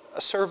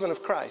servant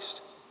of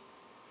Christ.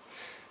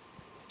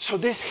 So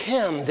this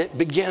hymn that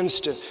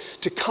begins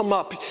to come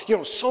up,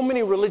 so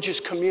many religious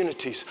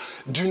communities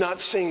do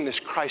not sing this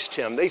Christ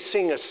hymn. They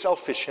sing a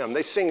selfish hymn.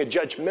 They sing a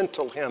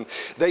judgmental hymn.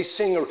 They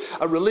sing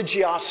a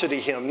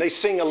religiosity hymn. They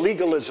sing a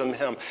legalism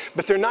hymn.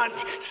 But they're not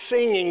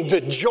singing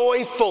the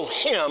joyful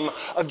hymn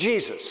of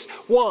Jesus.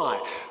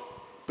 Why?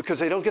 Because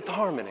they don't get the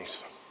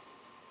harmonies.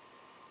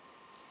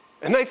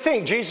 And they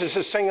think Jesus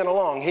is singing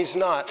along. He's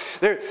not.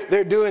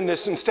 They're doing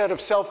this instead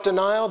of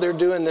self-denial. They're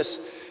doing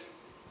this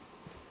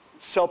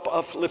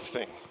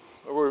self-uplifting.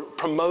 We're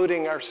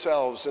promoting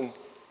ourselves. And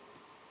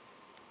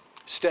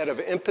instead of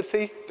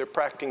empathy, they're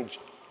practicing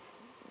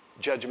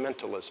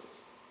judgmentalism.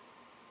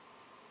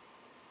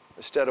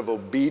 Instead of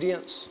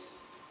obedience,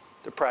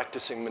 they're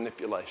practicing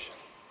manipulation.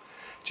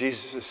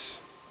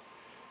 Jesus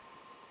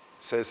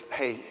says,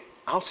 hey,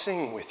 I'll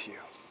sing with you,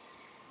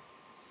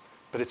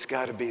 but it's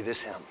got to be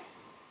this hymn.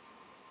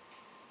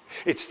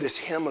 It's this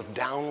hymn of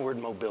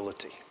downward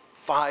mobility.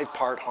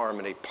 5-part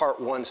harmony. Part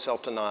 1,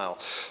 self-denial.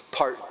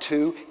 Part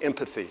 2,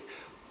 empathy.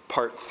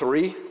 Part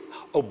 3,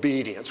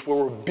 obedience,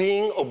 where we're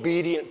being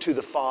obedient to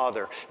the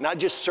Father, not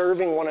just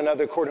serving one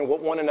another according to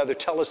what one another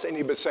tell us they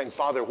need, but saying,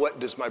 Father, what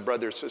does my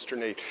brother or sister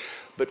need?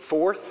 But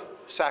 4th,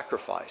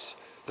 sacrifice.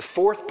 The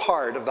 4th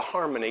part of the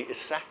harmony is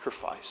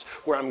sacrifice,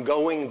 where I'm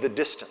going the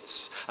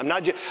distance. I'm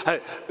not just,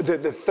 the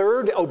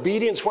 3rd,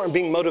 obedience, where I'm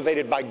being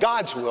motivated by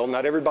God's will,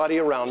 not everybody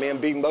around me. I'm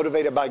being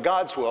motivated by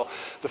God's will.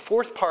 The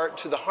 4th part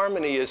to the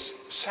harmony is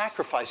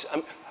sacrifice.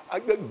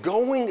 I'm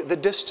going the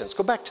distance.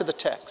 Go back to the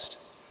text.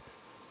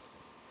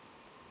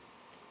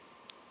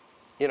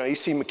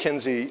 E.C.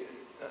 McKenzie,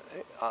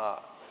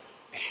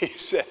 he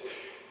said,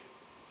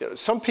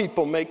 some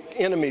people make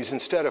enemies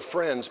instead of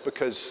friends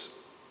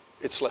because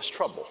it's less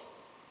trouble.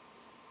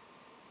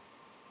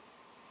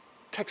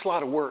 It takes a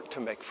lot of work to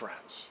make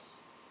friends.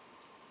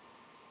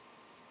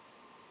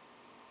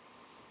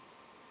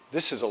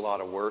 This is a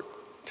lot of work.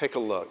 Take a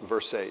look,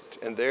 verse 8.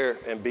 And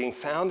being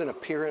found in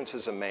appearance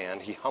as a man,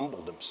 he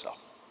humbled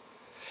himself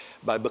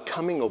by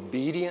becoming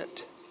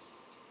obedient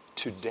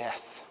to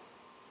death.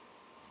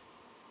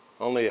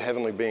 Only a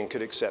heavenly being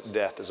could accept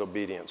death as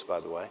obedience, by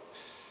the way.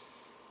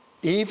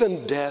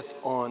 Even death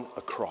on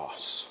a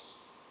cross.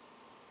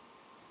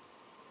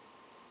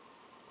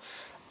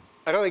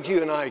 I don't think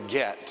you and I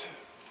get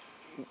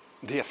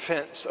the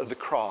offense of the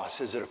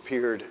cross as it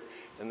appeared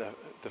in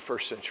the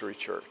first century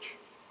church.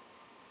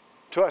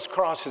 To us,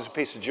 cross is a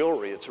piece of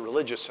jewelry. It's a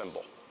religious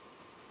symbol.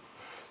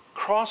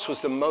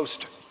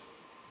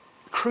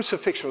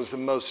 Crucifixion was the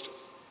most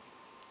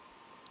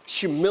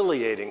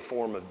humiliating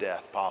form of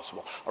death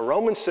possible. A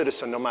Roman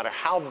citizen, no matter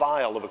how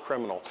vile of a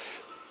criminal,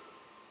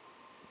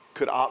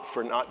 could opt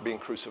for not being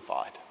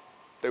crucified.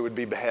 They would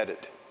be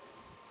beheaded.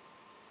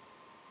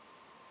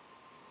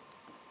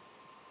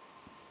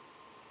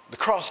 The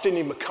cross didn't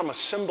even become a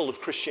symbol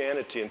of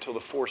Christianity until the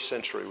 4th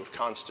century with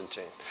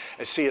Constantine.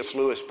 As C.S.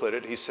 Lewis put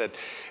it, he said,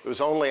 it was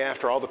only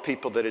after all the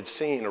people that had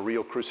seen a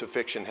real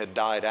crucifixion had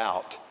died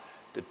out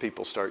did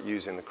people start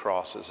using the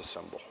cross as a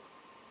symbol.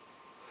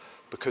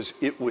 Because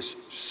it was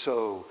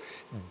so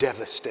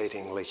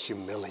devastatingly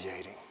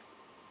humiliating.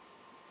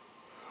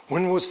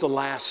 When was the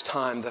last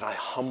time that I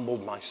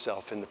humbled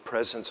myself in the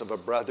presence of a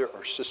brother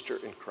or sister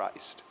in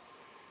Christ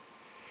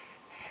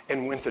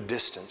and went the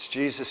distance?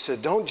 Jesus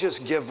said, don't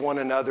just give one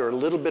another a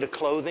little bit of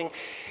clothing.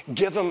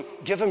 Give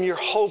them your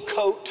whole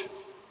coat.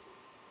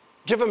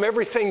 Give them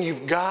everything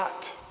you've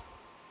got.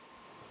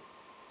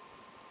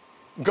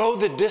 Go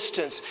the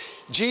distance.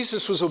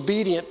 Jesus was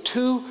obedient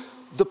to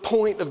the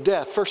point of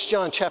death. 1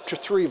 John chapter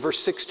 3, verse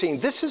 16.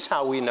 This is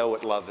how we know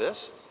what love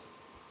is.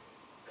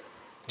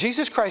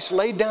 Jesus Christ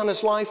laid down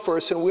his life for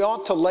us, and we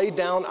ought to lay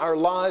down our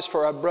lives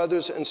for our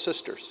brothers and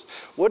sisters.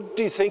 What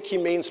do you think he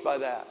means by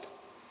that?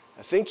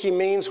 I think he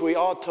means we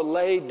ought to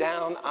lay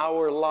down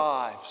our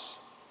lives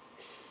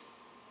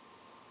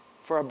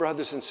for our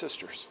brothers and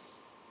sisters.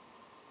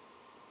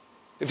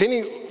 If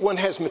anyone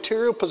has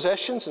material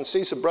possessions and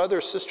sees a brother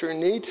or sister in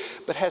need,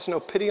 but has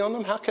no pity on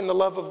them, how can the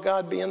love of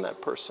God be in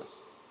that person?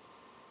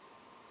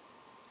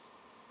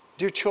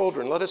 Dear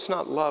children, let us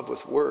not love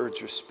with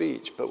words or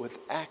speech, but with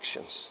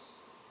actions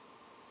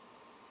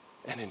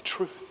and in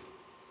truth.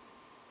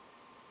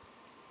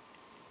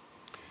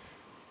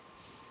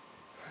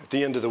 At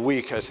the end of the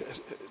week, I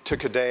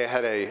took a day, I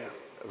had a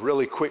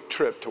really quick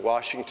trip to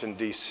Washington,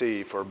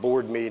 D.C. for a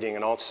board meeting,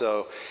 and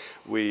also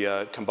we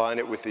combined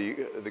it with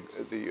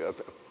the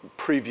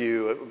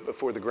preview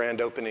before the grand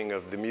opening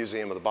of the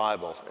Museum of the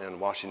Bible in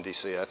Washington,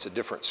 D.C. That's a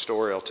different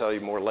story. I'll tell you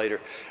more later.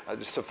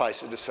 Just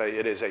suffice it to say,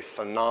 it is a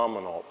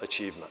phenomenal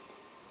achievement.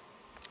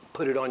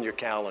 Put it on your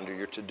calendar,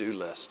 your to-do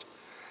list.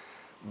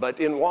 But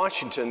in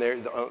Washington,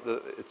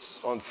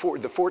 it's on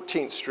the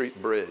 14th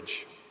Street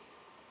Bridge.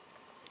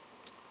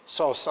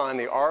 Saw a sign,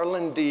 the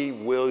Arlen D.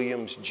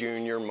 Williams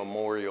Jr.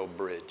 Memorial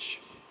Bridge.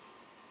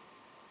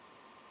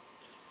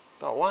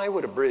 Thought, why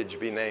would a bridge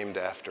be named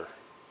after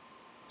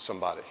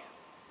somebody?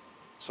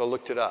 So I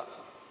looked it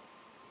up.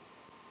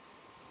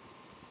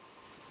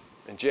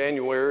 In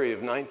January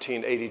of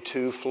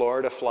 1982,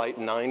 Florida Flight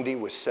 90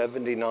 with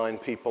 79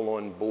 people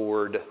on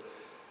board.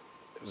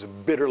 It was a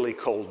bitterly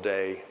cold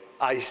day,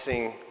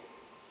 icing,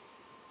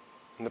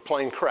 and the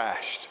plane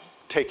crashed,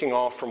 taking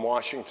off from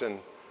Washington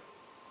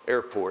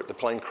Airport. The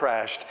plane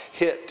crashed,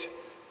 hit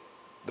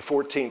the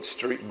 14th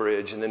Street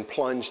Bridge, and then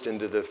plunged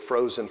into the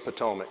frozen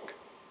Potomac.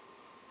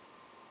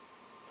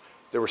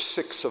 There were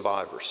 6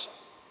 survivors.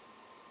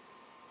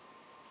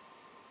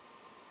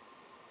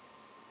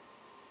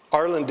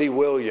 Arlen D.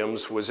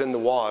 Williams was in the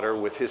water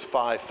with his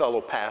 5 fellow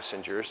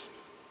passengers,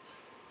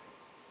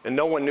 and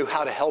no one knew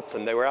how to help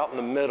them. They were out in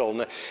the middle,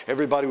 and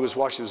everybody was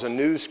watching. There was a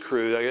news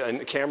crew,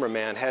 a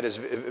cameraman had his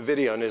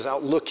video, and is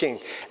out looking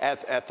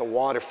at the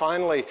water.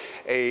 Finally,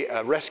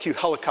 a rescue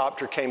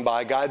helicopter came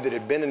by, a guy that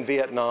had been in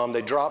Vietnam.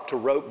 They dropped a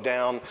rope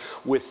down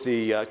with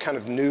the kind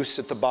of noose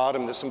at the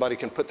bottom that somebody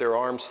can put their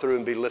arms through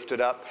and be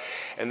lifted up.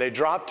 And they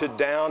dropped it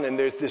down, and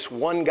there's this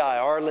one guy,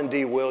 Arlen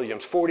D.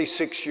 Williams,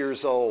 46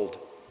 years old,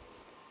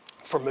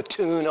 from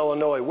Mattoon,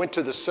 Illinois, went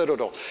to the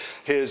Citadel.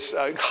 His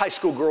high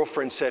school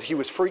girlfriend said he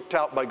was freaked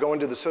out by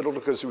going to the Citadel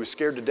because he was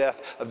scared to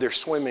death of their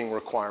swimming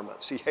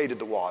requirements. He hated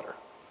the water.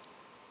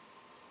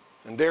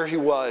 And there he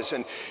was,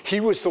 and he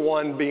was the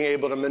one being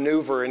able to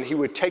maneuver, and he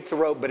would take the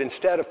rope, but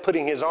instead of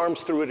putting his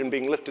arms through it and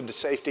being lifted to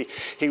safety,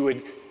 he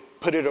would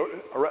put it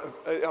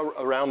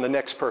around the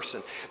next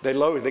person. They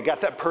got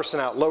that person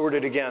out, lowered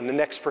it again, the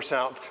next person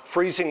out,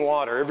 freezing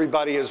water.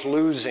 Everybody is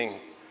losing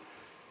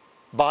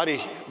body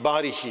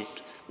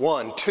heat.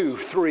 1, 2,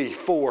 3,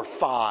 4,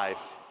 5.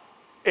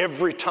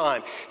 Every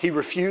time. He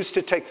refused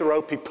to take the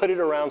rope. He put it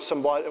around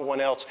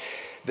someone else.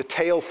 The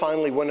tail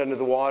finally went into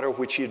the water,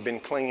 which he had been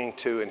clinging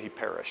to, and he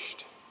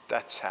perished.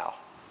 That's how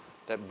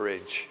that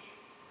bridge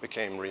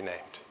became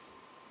renamed.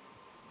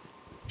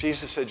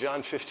 Jesus said,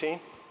 John 15,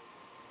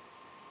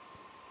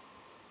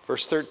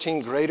 verse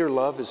 13, greater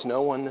love is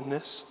no one than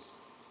this,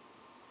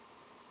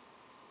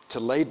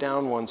 to lay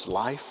down one's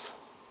life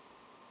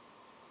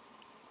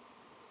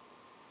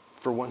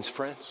for one's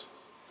friends.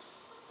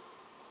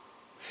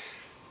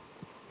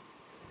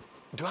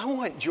 Do I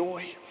want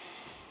joy?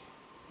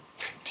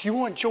 Do you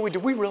want joy? Do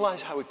we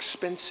realize how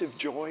expensive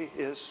joy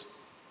is?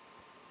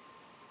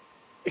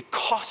 It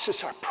costs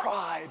us our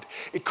pride.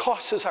 It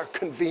costs us our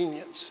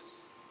convenience.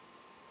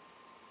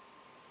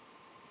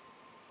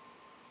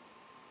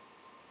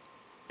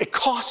 It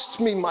costs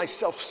me my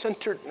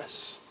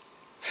self-centeredness.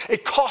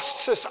 It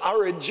costs us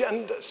our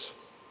agendas.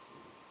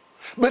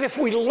 But if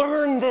we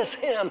learn this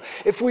hymn,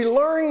 if we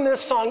learn this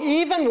song,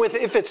 even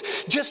if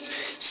it's just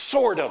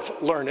sort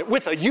of learn it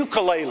with a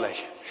ukulele,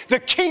 the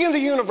King of the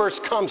universe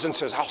comes and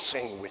says, I'll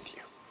sing with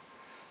you.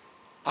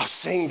 I'll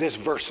sing this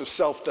verse of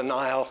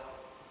self-denial,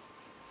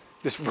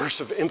 this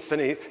verse of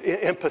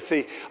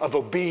empathy, of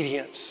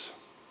obedience,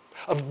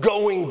 of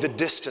going the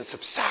distance,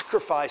 of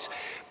sacrifice.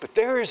 But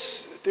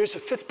there's a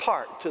 5th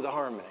part to the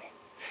harmony.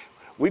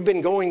 We've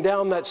been going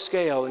down that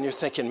scale, and you're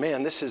thinking,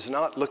 man, this is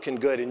not looking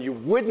good. And you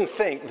wouldn't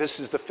think this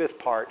is the 5th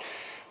part,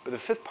 but the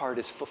 5th part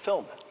is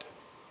fulfillment.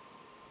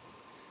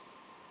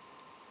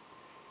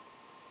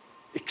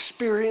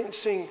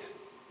 Experiencing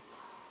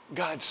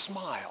God's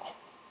smile.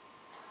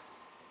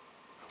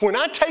 When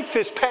I take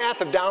this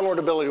path of downward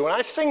ability, when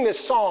I sing this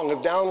song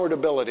of downward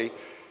ability,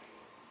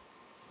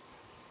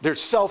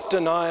 there's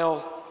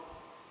self-denial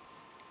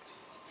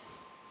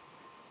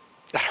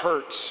that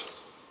hurts.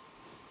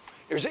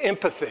 There's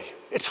empathy.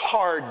 It's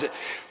hard to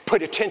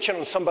put attention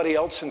on somebody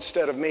else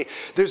instead of me.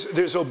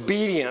 There's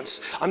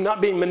obedience. I'm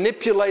not being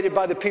manipulated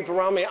by the people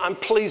around me. I'm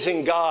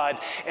pleasing God.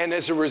 And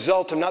as a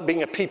result, I'm not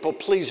being a people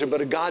pleaser, but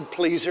a God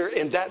pleaser.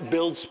 And that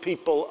builds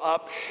people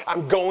up.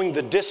 I'm going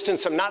the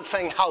distance. I'm not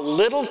saying how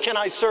little can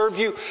I serve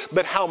you,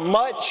 but how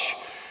much.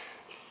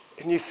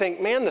 And you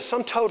think, man, the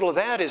sum total of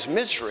that is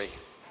misery.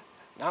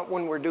 Not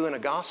when we're doing a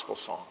gospel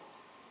song.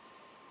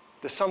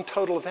 The sum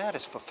total of that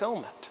is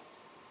fulfillment.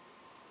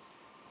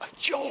 Of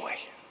joy,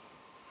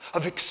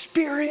 of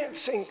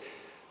experiencing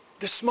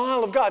The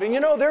smile of God. And you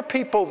know, there are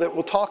people that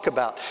will talk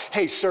about,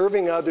 hey,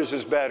 serving others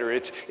is better.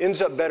 It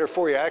ends up better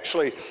for you. I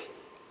actually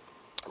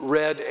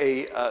read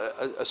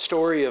a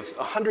story of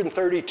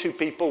 132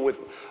 people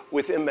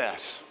with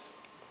MS,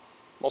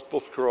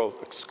 multiple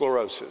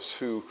sclerosis,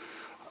 who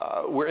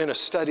were in a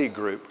study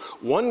group.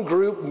 One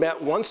group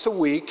met once a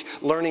week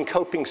learning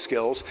coping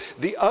skills.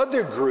 The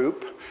other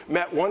group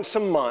met once a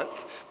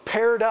month,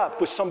 paired up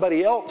with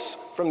somebody else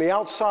from the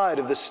outside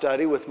of the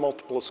study with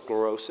multiple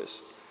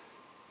sclerosis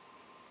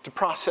to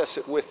process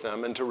it with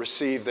them and to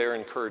receive their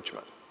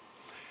encouragement.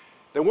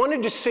 They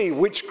wanted to see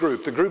which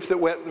group, the group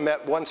that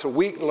met once a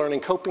week learning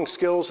coping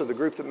skills or the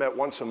group that met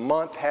once a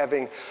month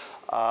having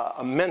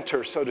a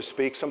mentor, so to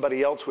speak,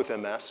 somebody else with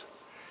MS.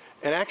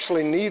 And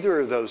actually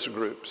neither of those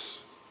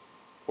groups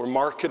were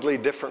markedly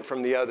different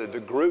from the other. The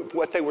group,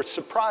 what they were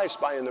surprised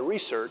by in the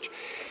research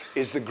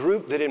is the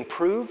group that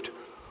improved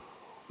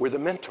were the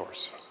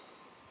mentors.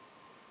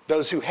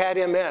 Those who had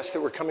MS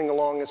that were coming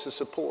along as a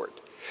support.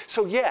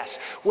 So yes,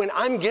 when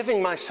I'm giving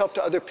myself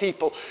to other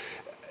people,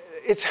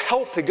 it's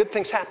healthy, good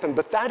things happen,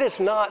 but that is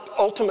not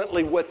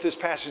ultimately what this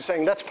passage is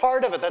saying. That's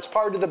part of it, that's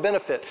part of the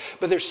benefit.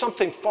 But there's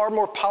something far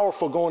more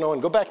powerful going on.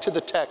 Go back to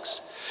the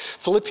text.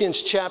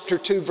 Philippians chapter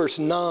 2, verse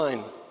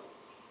 9.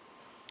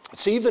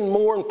 It's even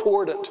more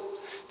important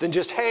than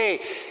just, hey,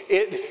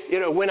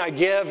 when I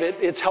give,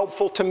 it's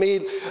helpful to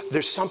me.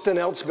 There's something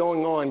else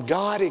going on.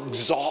 God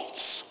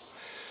exalts.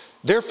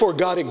 Therefore,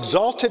 God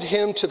exalted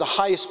him to the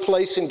highest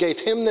place and gave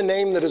him the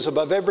name that is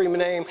above every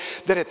name,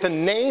 that at the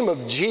name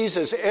of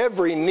Jesus,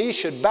 every knee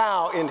should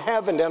bow in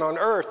heaven and on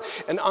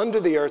earth and under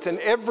the earth, and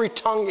every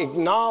tongue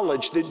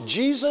acknowledge that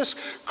Jesus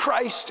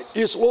Christ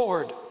is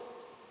Lord,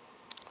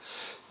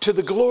 to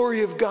the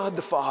glory of God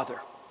the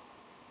Father.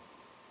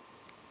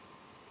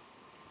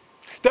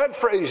 That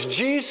phrase,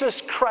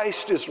 Jesus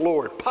Christ is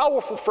Lord,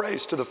 powerful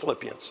phrase to the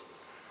Philippians.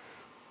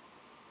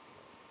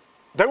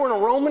 They were in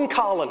a Roman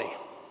colony.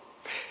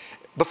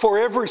 Before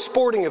every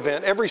sporting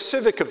event, every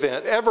civic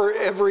event,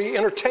 every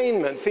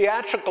entertainment,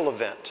 theatrical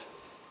event,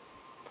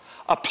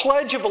 a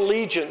pledge of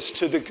allegiance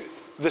to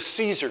the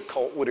Caesar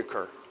cult would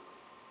occur.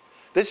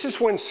 This is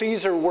when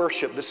Caesar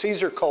worship, the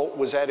Caesar cult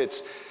was at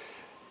its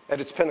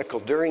pinnacle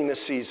during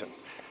this season.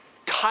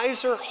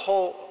 Kaiser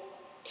ho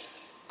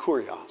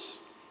Kurios.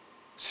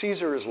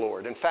 Caesar is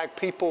Lord. In fact,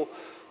 people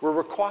were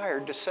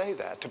required to say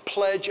that, to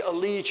pledge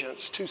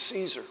allegiance to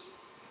Caesar.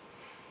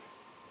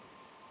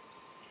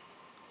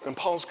 And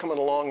Paul's coming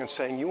along and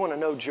saying, you want to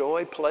know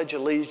joy? Pledge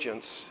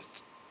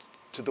allegiance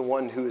to the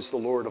one who is the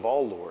Lord of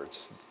all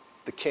lords,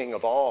 the King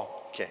of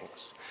all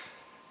kings,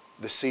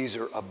 the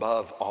Caesar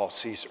above all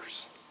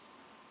Caesars,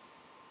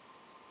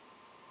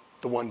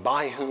 the one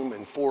by whom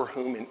and for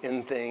whom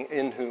and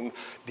in whom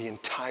the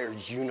entire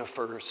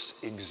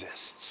universe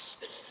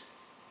exists.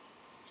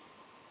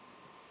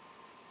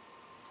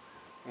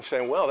 I'm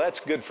saying, well, that's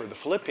good for the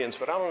Philippians,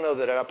 but I don't know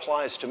that it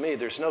applies to me.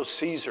 There's no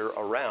Caesar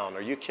around.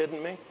 Are you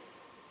kidding me?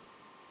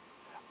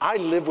 I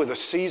live with a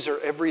Caesar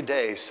every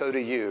day, so do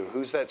you.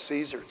 Who's that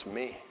Caesar? It's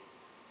me.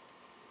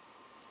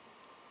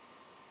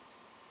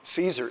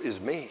 Caesar is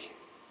me.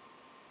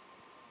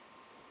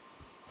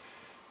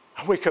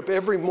 I wake up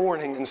every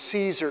morning and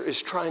Caesar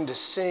is trying to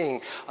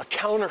sing a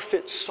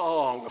counterfeit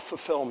song of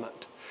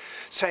fulfillment,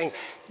 saying,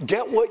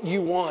 get what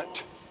you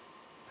want,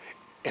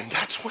 and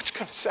that's what's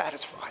going to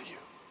satisfy you.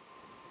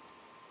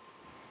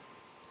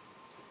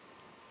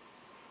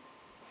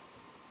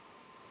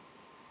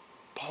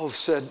 Paul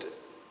said,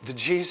 the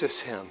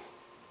Jesus hymn.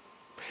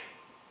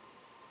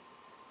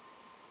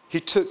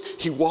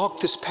 He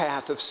walked this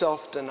path of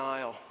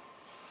self-denial,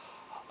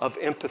 of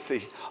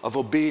empathy, of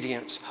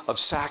obedience, of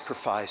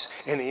sacrifice,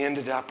 and he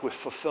ended up with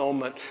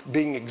fulfillment,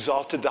 being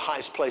exalted to the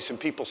highest place. And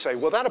people say,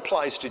 well, that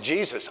applies to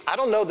Jesus. I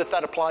don't know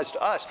that applies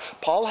to us.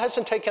 Paul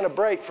hasn't taken a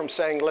break from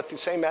saying, let the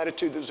same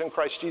attitude that was in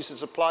Christ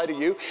Jesus apply to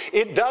you.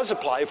 It does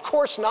apply. Of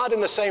course, not in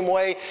the same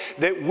way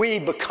that we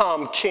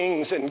become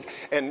kings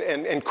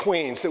and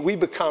queens, that we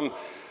become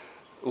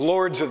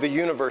lords of the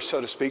universe, so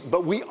to speak,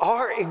 but we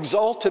are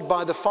exalted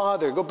by the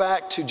Father. Go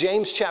back to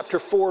James chapter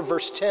 4,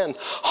 verse 10.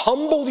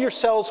 Humble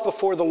yourselves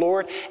before the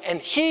Lord,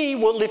 and he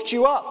will lift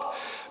you up.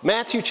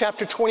 Matthew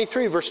chapter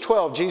 23, verse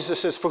 12, Jesus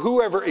says, for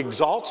whoever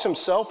exalts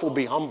himself will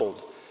be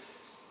humbled,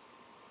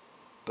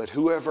 but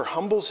whoever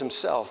humbles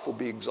himself will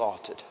be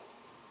exalted.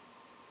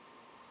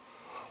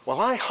 Well,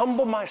 I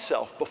humble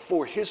myself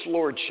before his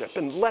lordship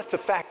and let the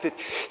fact that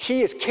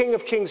he is King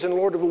of kings and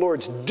Lord of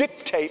lords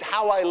dictate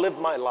how I live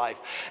my life.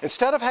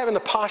 Instead of having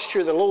the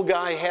posture that a little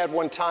guy had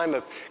one time,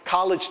 a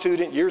college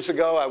student years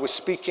ago, I was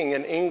speaking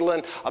in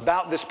England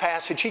about this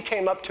passage. He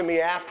came up to me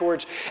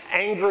afterwards,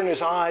 anger in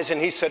his eyes, and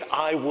he said,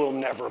 I will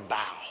never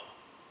bow.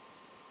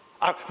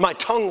 My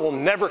tongue will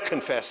never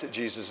confess that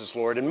Jesus is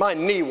Lord, and my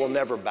knee will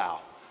never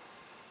bow.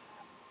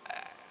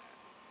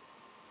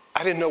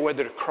 I didn't know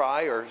whether to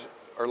cry or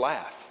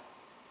laugh.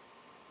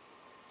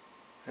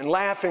 And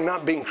laughing,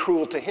 not being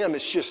cruel to him,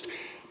 it's just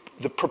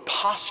the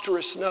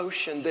preposterous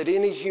notion that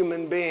any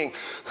human being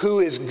who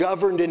is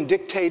governed and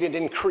dictated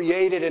and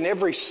created, and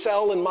every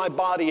cell in my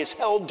body is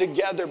held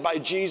together by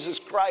Jesus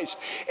Christ.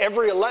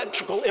 Every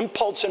electrical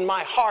impulse in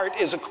my heart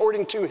is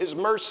according to his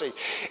mercy.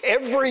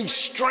 Every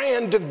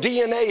strand of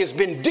DNA has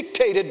been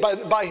dictated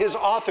by his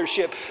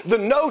authorship. The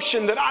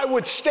notion that I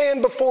would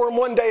stand before him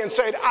one day and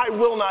say, I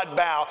will not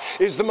bow,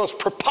 is the most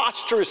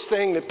preposterous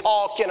thing that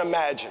Paul can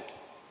imagine.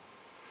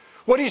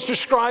 What he's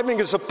describing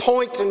is a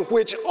point in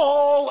which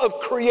all of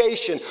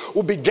creation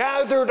will be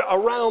gathered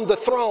around the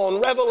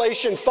throne.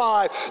 Revelation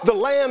 5, the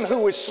Lamb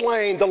who was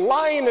slain, the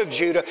Lion of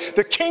Judah,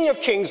 the King of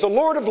Kings, the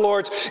Lord of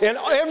Lords, and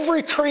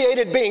every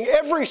created being,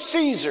 every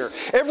Caesar,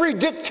 every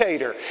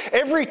dictator,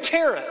 every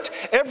tyrant,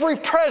 every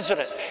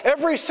president,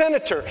 every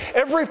senator,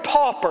 every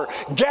pauper,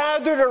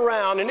 gathered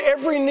around, and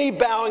every knee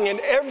bowing and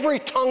every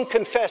tongue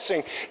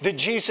confessing that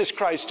Jesus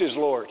Christ is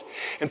Lord.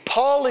 And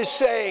Paul is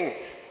saying,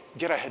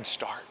 get a head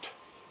start.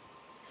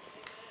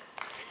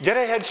 Get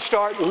a head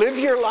start. Live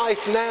your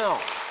life now.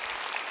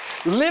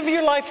 Live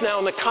your life now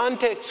in the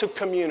context of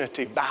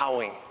community,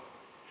 bowing,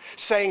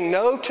 saying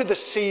no to the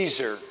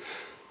Caesar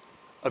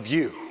of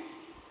you,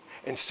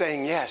 and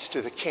saying yes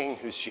to the King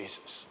who's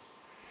Jesus.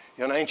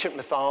 You know, in ancient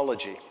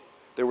mythology,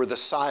 there were the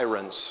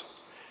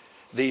sirens,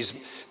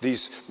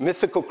 these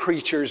mythical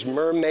creatures,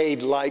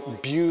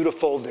 mermaid-like,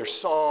 beautiful. Their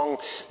song,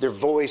 their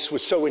voice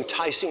was so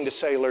enticing to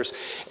sailors,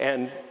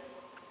 and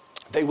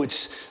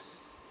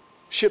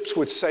ships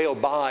would sail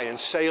by, and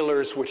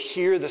sailors would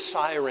hear the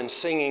sirens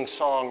singing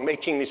song,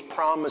 making these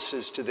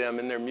promises to them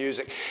in their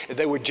music. And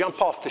they would jump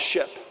off the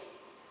ship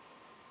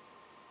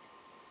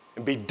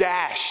and be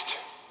dashed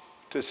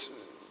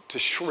to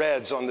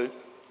shreds on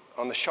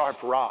the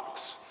sharp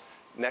rocks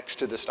next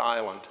to this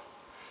island.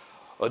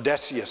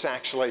 Odysseus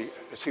actually,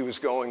 as he was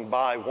going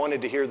by,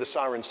 wanted to hear the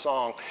siren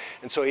song,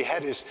 and so he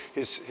had his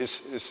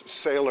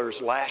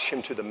sailors lash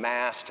him to the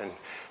mast and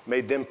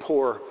made them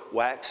pour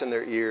wax in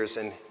their ears,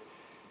 and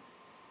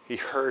he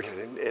heard it,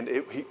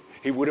 and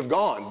he would have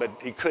gone, but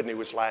he couldn't. He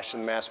was lashed in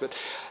the mast. But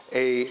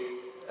a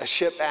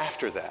ship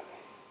after that,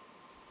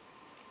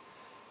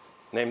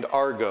 named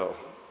Argo,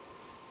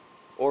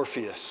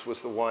 Orpheus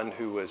was the one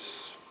who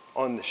was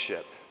on the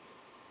ship.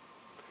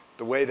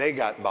 The way they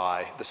got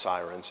by the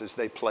sirens is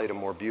they played a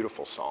more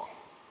beautiful song,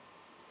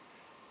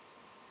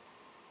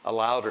 a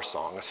louder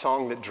song, a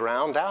song that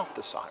drowned out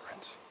the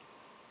sirens.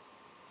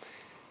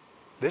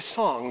 This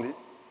song that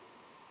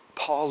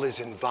Paul is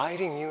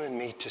inviting you and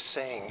me to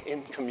sing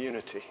in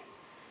community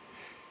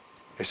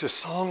is a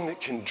song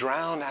that can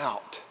drown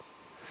out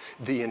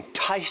the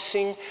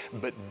enticing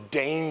but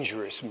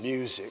dangerous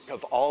music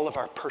of all of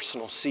our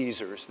personal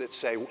Caesars that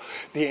say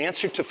the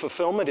answer to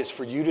fulfillment is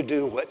for you to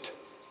do what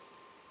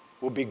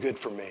will be good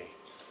for me.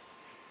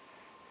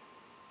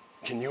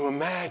 Can you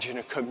imagine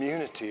a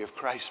community of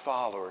Christ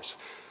followers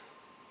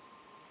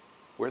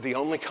where the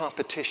only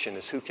competition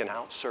is who can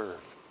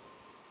outserve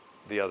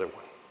the other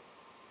one?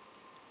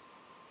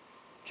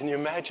 Can you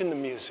imagine the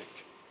music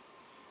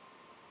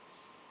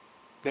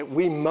that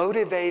we,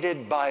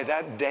 motivated by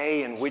that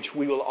day in which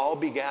we will all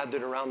be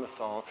gathered around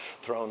the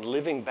throne,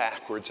 living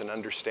backwards and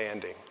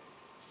understanding?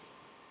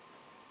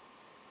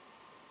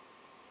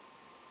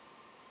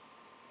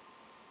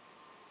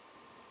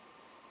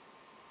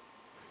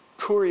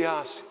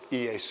 Kurios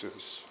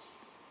Iesus.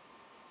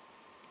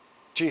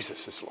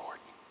 Jesus is Lord.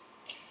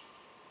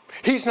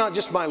 He's not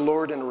just my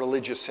Lord in a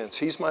religious sense.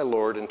 He's my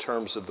Lord in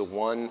terms of the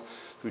one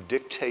who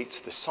dictates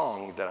the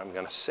song that I'm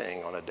going to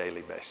sing on a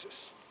daily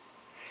basis.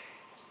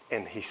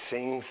 And he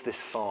sings this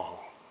song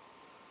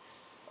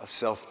of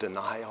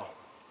self-denial,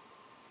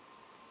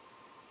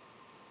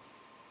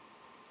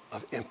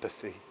 of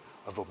empathy,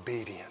 of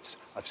obedience,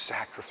 of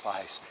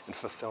sacrifice and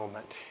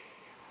fulfillment.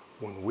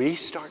 When we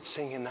start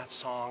singing that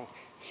song,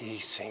 he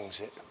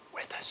sings it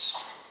with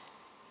us.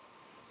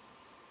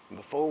 And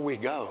before we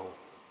go,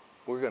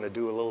 we're going to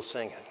do a little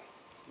singing.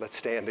 Let's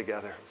stand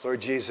together.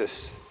 Lord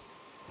Jesus,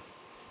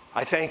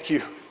 I thank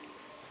you.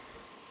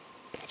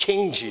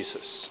 King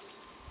Jesus,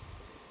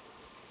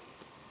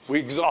 we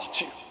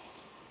exalt you.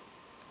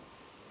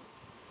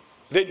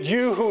 That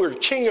you who are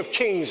King of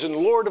Kings and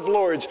Lord of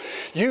Lords,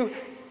 you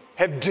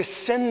have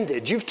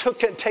descended. You've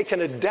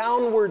taken a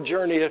downward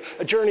journey,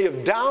 a journey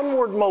of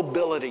downward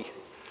mobility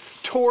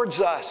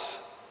towards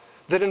us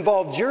that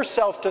involved your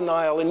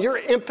self-denial and your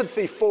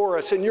empathy for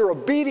us and your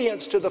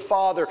obedience to the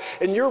Father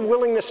and your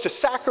willingness to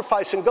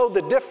sacrifice and go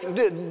the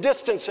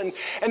distance. And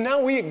now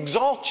we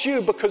exalt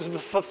you because of the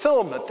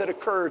fulfillment that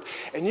occurred.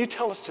 And you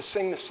tell us to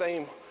sing the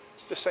same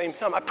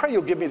hymn. I pray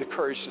you'll give me the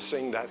courage to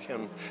sing that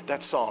hymn,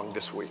 that song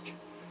this week.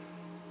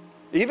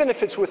 Even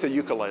if it's with a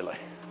ukulele.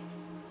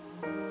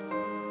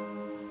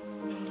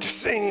 To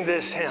sing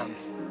this hymn.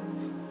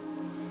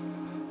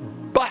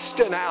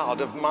 Busting out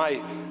of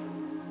my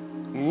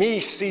me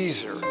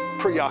Caesar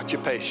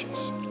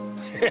preoccupations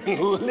and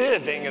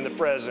living in the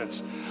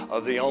presence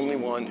of the only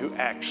one who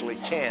actually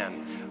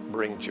can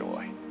bring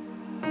joy.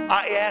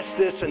 I ask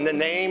this in the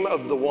name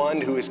of the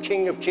one who is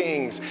King of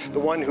Kings, the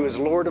one who is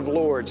Lord of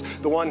Lords,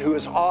 the one who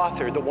is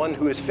author, the one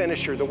who is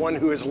finisher, the one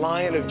who is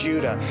Lion of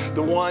Judah,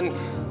 the one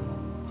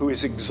who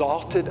is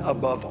exalted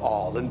above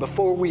all. And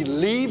before we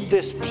leave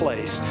this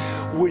place,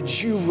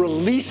 would you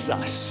release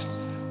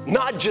us,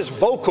 not just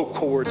vocal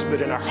cords, but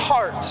in our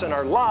hearts and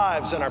our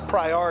lives and our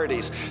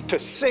priorities, to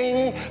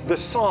sing the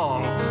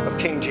song of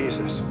King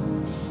Jesus?